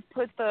kind of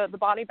put the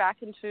body back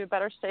into a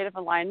better state of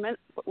alignment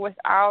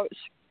without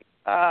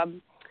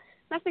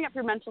messing up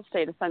your mental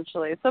state,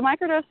 essentially. So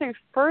microdosing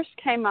first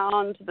came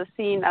onto the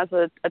scene as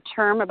a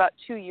term about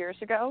 2 years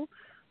ago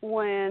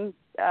when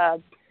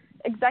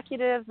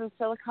executives in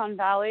Silicon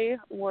Valley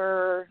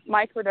were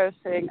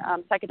microdosing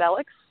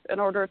psychedelics in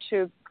order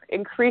to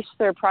increase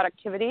their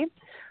productivity,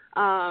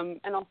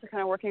 and also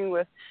kind of working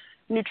with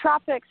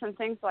nootropics and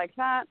things like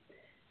that.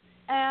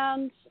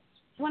 And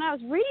when I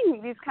was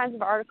reading these kinds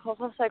of articles,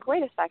 I was like,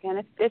 wait a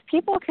second, if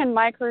people can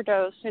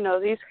microdose,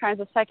 these kinds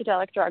of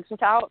psychedelic drugs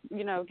without,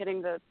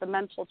 getting the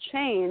mental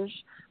change,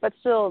 but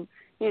still,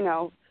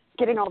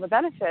 getting all the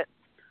benefits,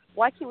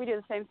 why can't we do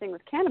the same thing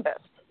with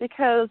cannabis?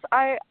 Because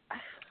I,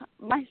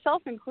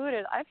 myself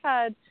included, I've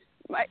had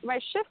my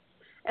shifts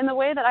in the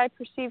way that I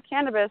perceive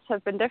cannabis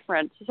have been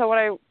different. So when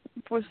I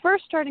was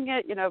first starting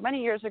it,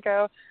 many years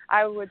ago,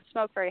 I would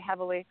smoke very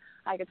heavily.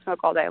 I could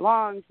smoke all day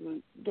long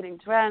from beginning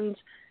to end.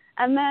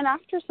 And then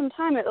after some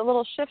time, a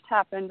little shift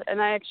happened, and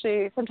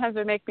sometimes it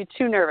would make me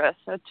too nervous,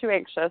 too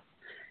anxious,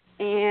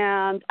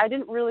 and I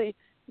didn't really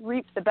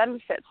reap the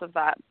benefits of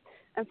that.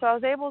 And so I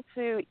was able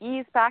to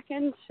ease back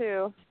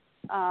into,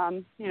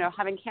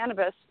 having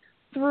cannabis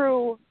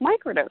through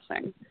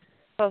microdosing.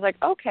 So I was like,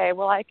 okay,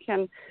 well, I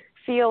can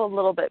feel a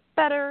little bit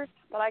better,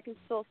 but I can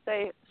still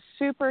stay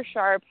super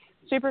sharp,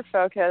 super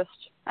focused.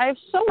 I have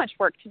so much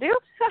work to do.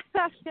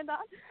 I cannot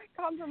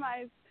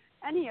compromise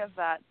any of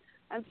that.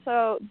 And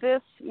so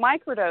this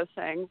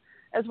microdosing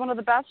is one of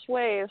the best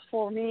ways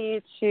for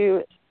me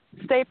to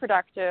stay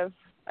productive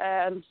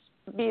and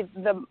be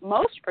the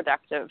most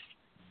productive.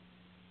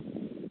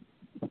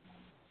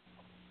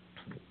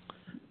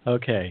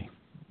 Okay.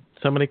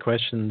 So many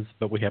questions,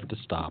 but we have to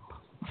stop.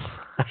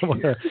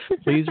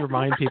 Please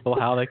remind people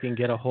how they can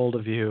get a hold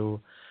of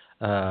you.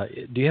 Do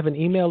you have an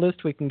email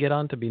list we can get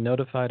on to be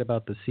notified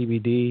about the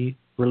CBD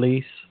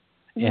release?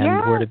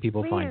 And where do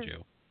people find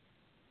you?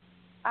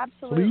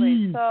 Absolutely.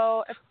 Please.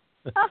 So,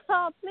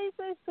 please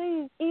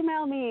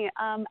email me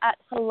at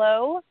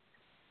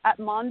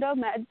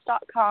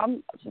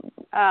hello@mondomeds.com.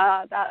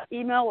 That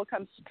email will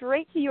come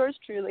straight to yours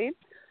truly.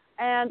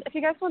 And if you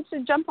guys want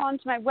to jump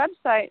onto my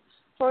website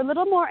for a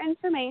little more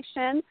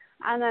information,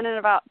 and then in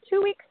about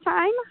 2 weeks'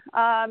 time,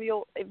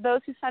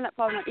 those who sign up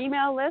on my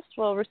email list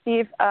will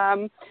receive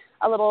a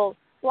little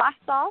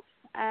blast off,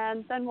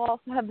 and then we'll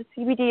also have the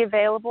CBD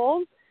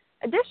available.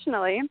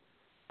 Additionally,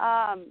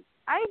 I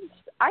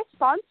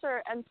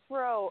sponsor and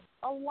throw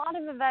a lot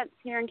of events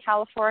here in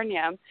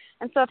California.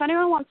 And so if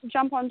anyone wants to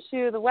jump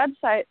onto the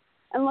website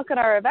and look at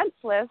our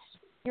events list,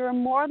 you're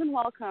more than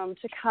welcome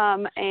to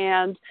come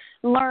and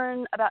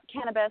learn about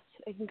cannabis.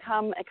 You can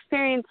come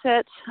experience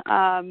it,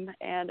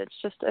 and it's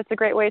a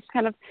great way to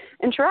kind of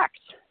interact.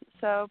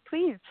 So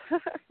please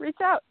reach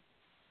out.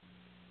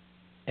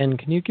 And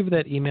can you give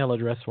that email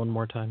address one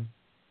more time?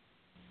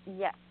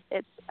 Yes,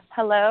 it's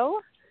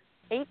hello,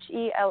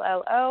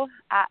 HELLO,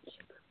 at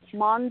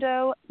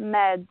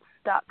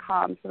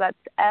MondoMeds.com. So that's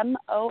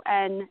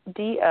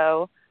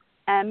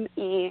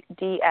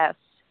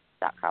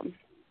MondoMeds.com.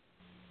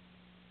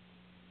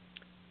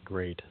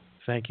 Great.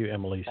 Thank you,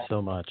 Emily,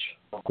 so much.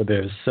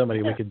 There's so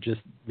many we could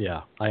just,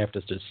 I have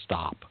to just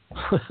stop.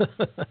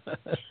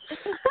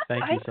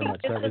 Thank you so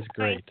much. That was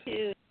great.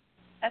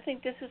 I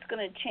think this is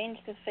going to change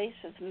the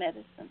face of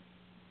medicine.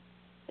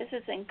 This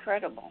is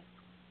incredible.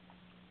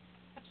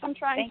 That's what I'm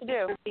trying to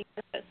do.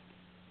 This.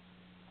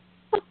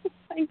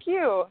 Thank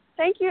you.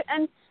 Thank you.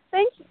 And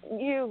thank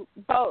you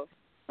both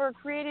for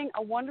creating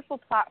a wonderful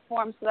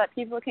platform so that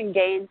people can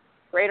gain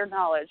greater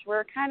knowledge.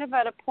 We're kind of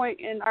at a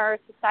point in our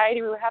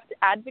society where we have to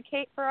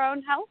advocate for our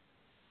own health.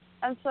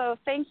 And so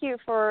thank you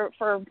for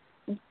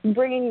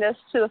bringing this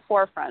to the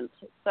forefront.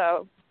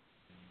 So,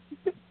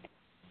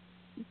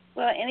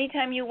 well,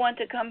 anytime you want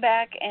to come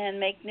back and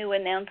make new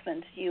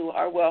announcements, you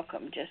are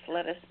welcome. Just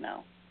let us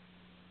know.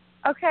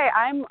 Okay,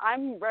 I'm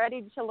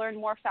ready to learn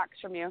more facts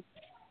from you.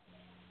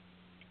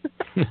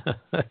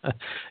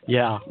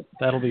 Yeah,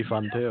 that'll be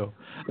fun too.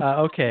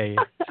 Okay,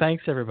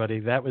 thanks everybody.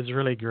 That was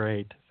really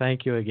great.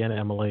 Thank you again,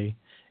 Emily.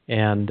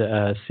 And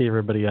see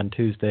everybody on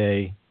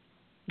Tuesday.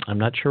 I'm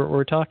not sure what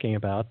we're talking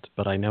about,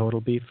 but I know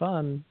it'll be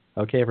fun.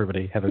 Okay,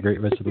 everybody, have a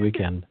great rest of the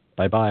weekend.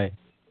 Bye-bye.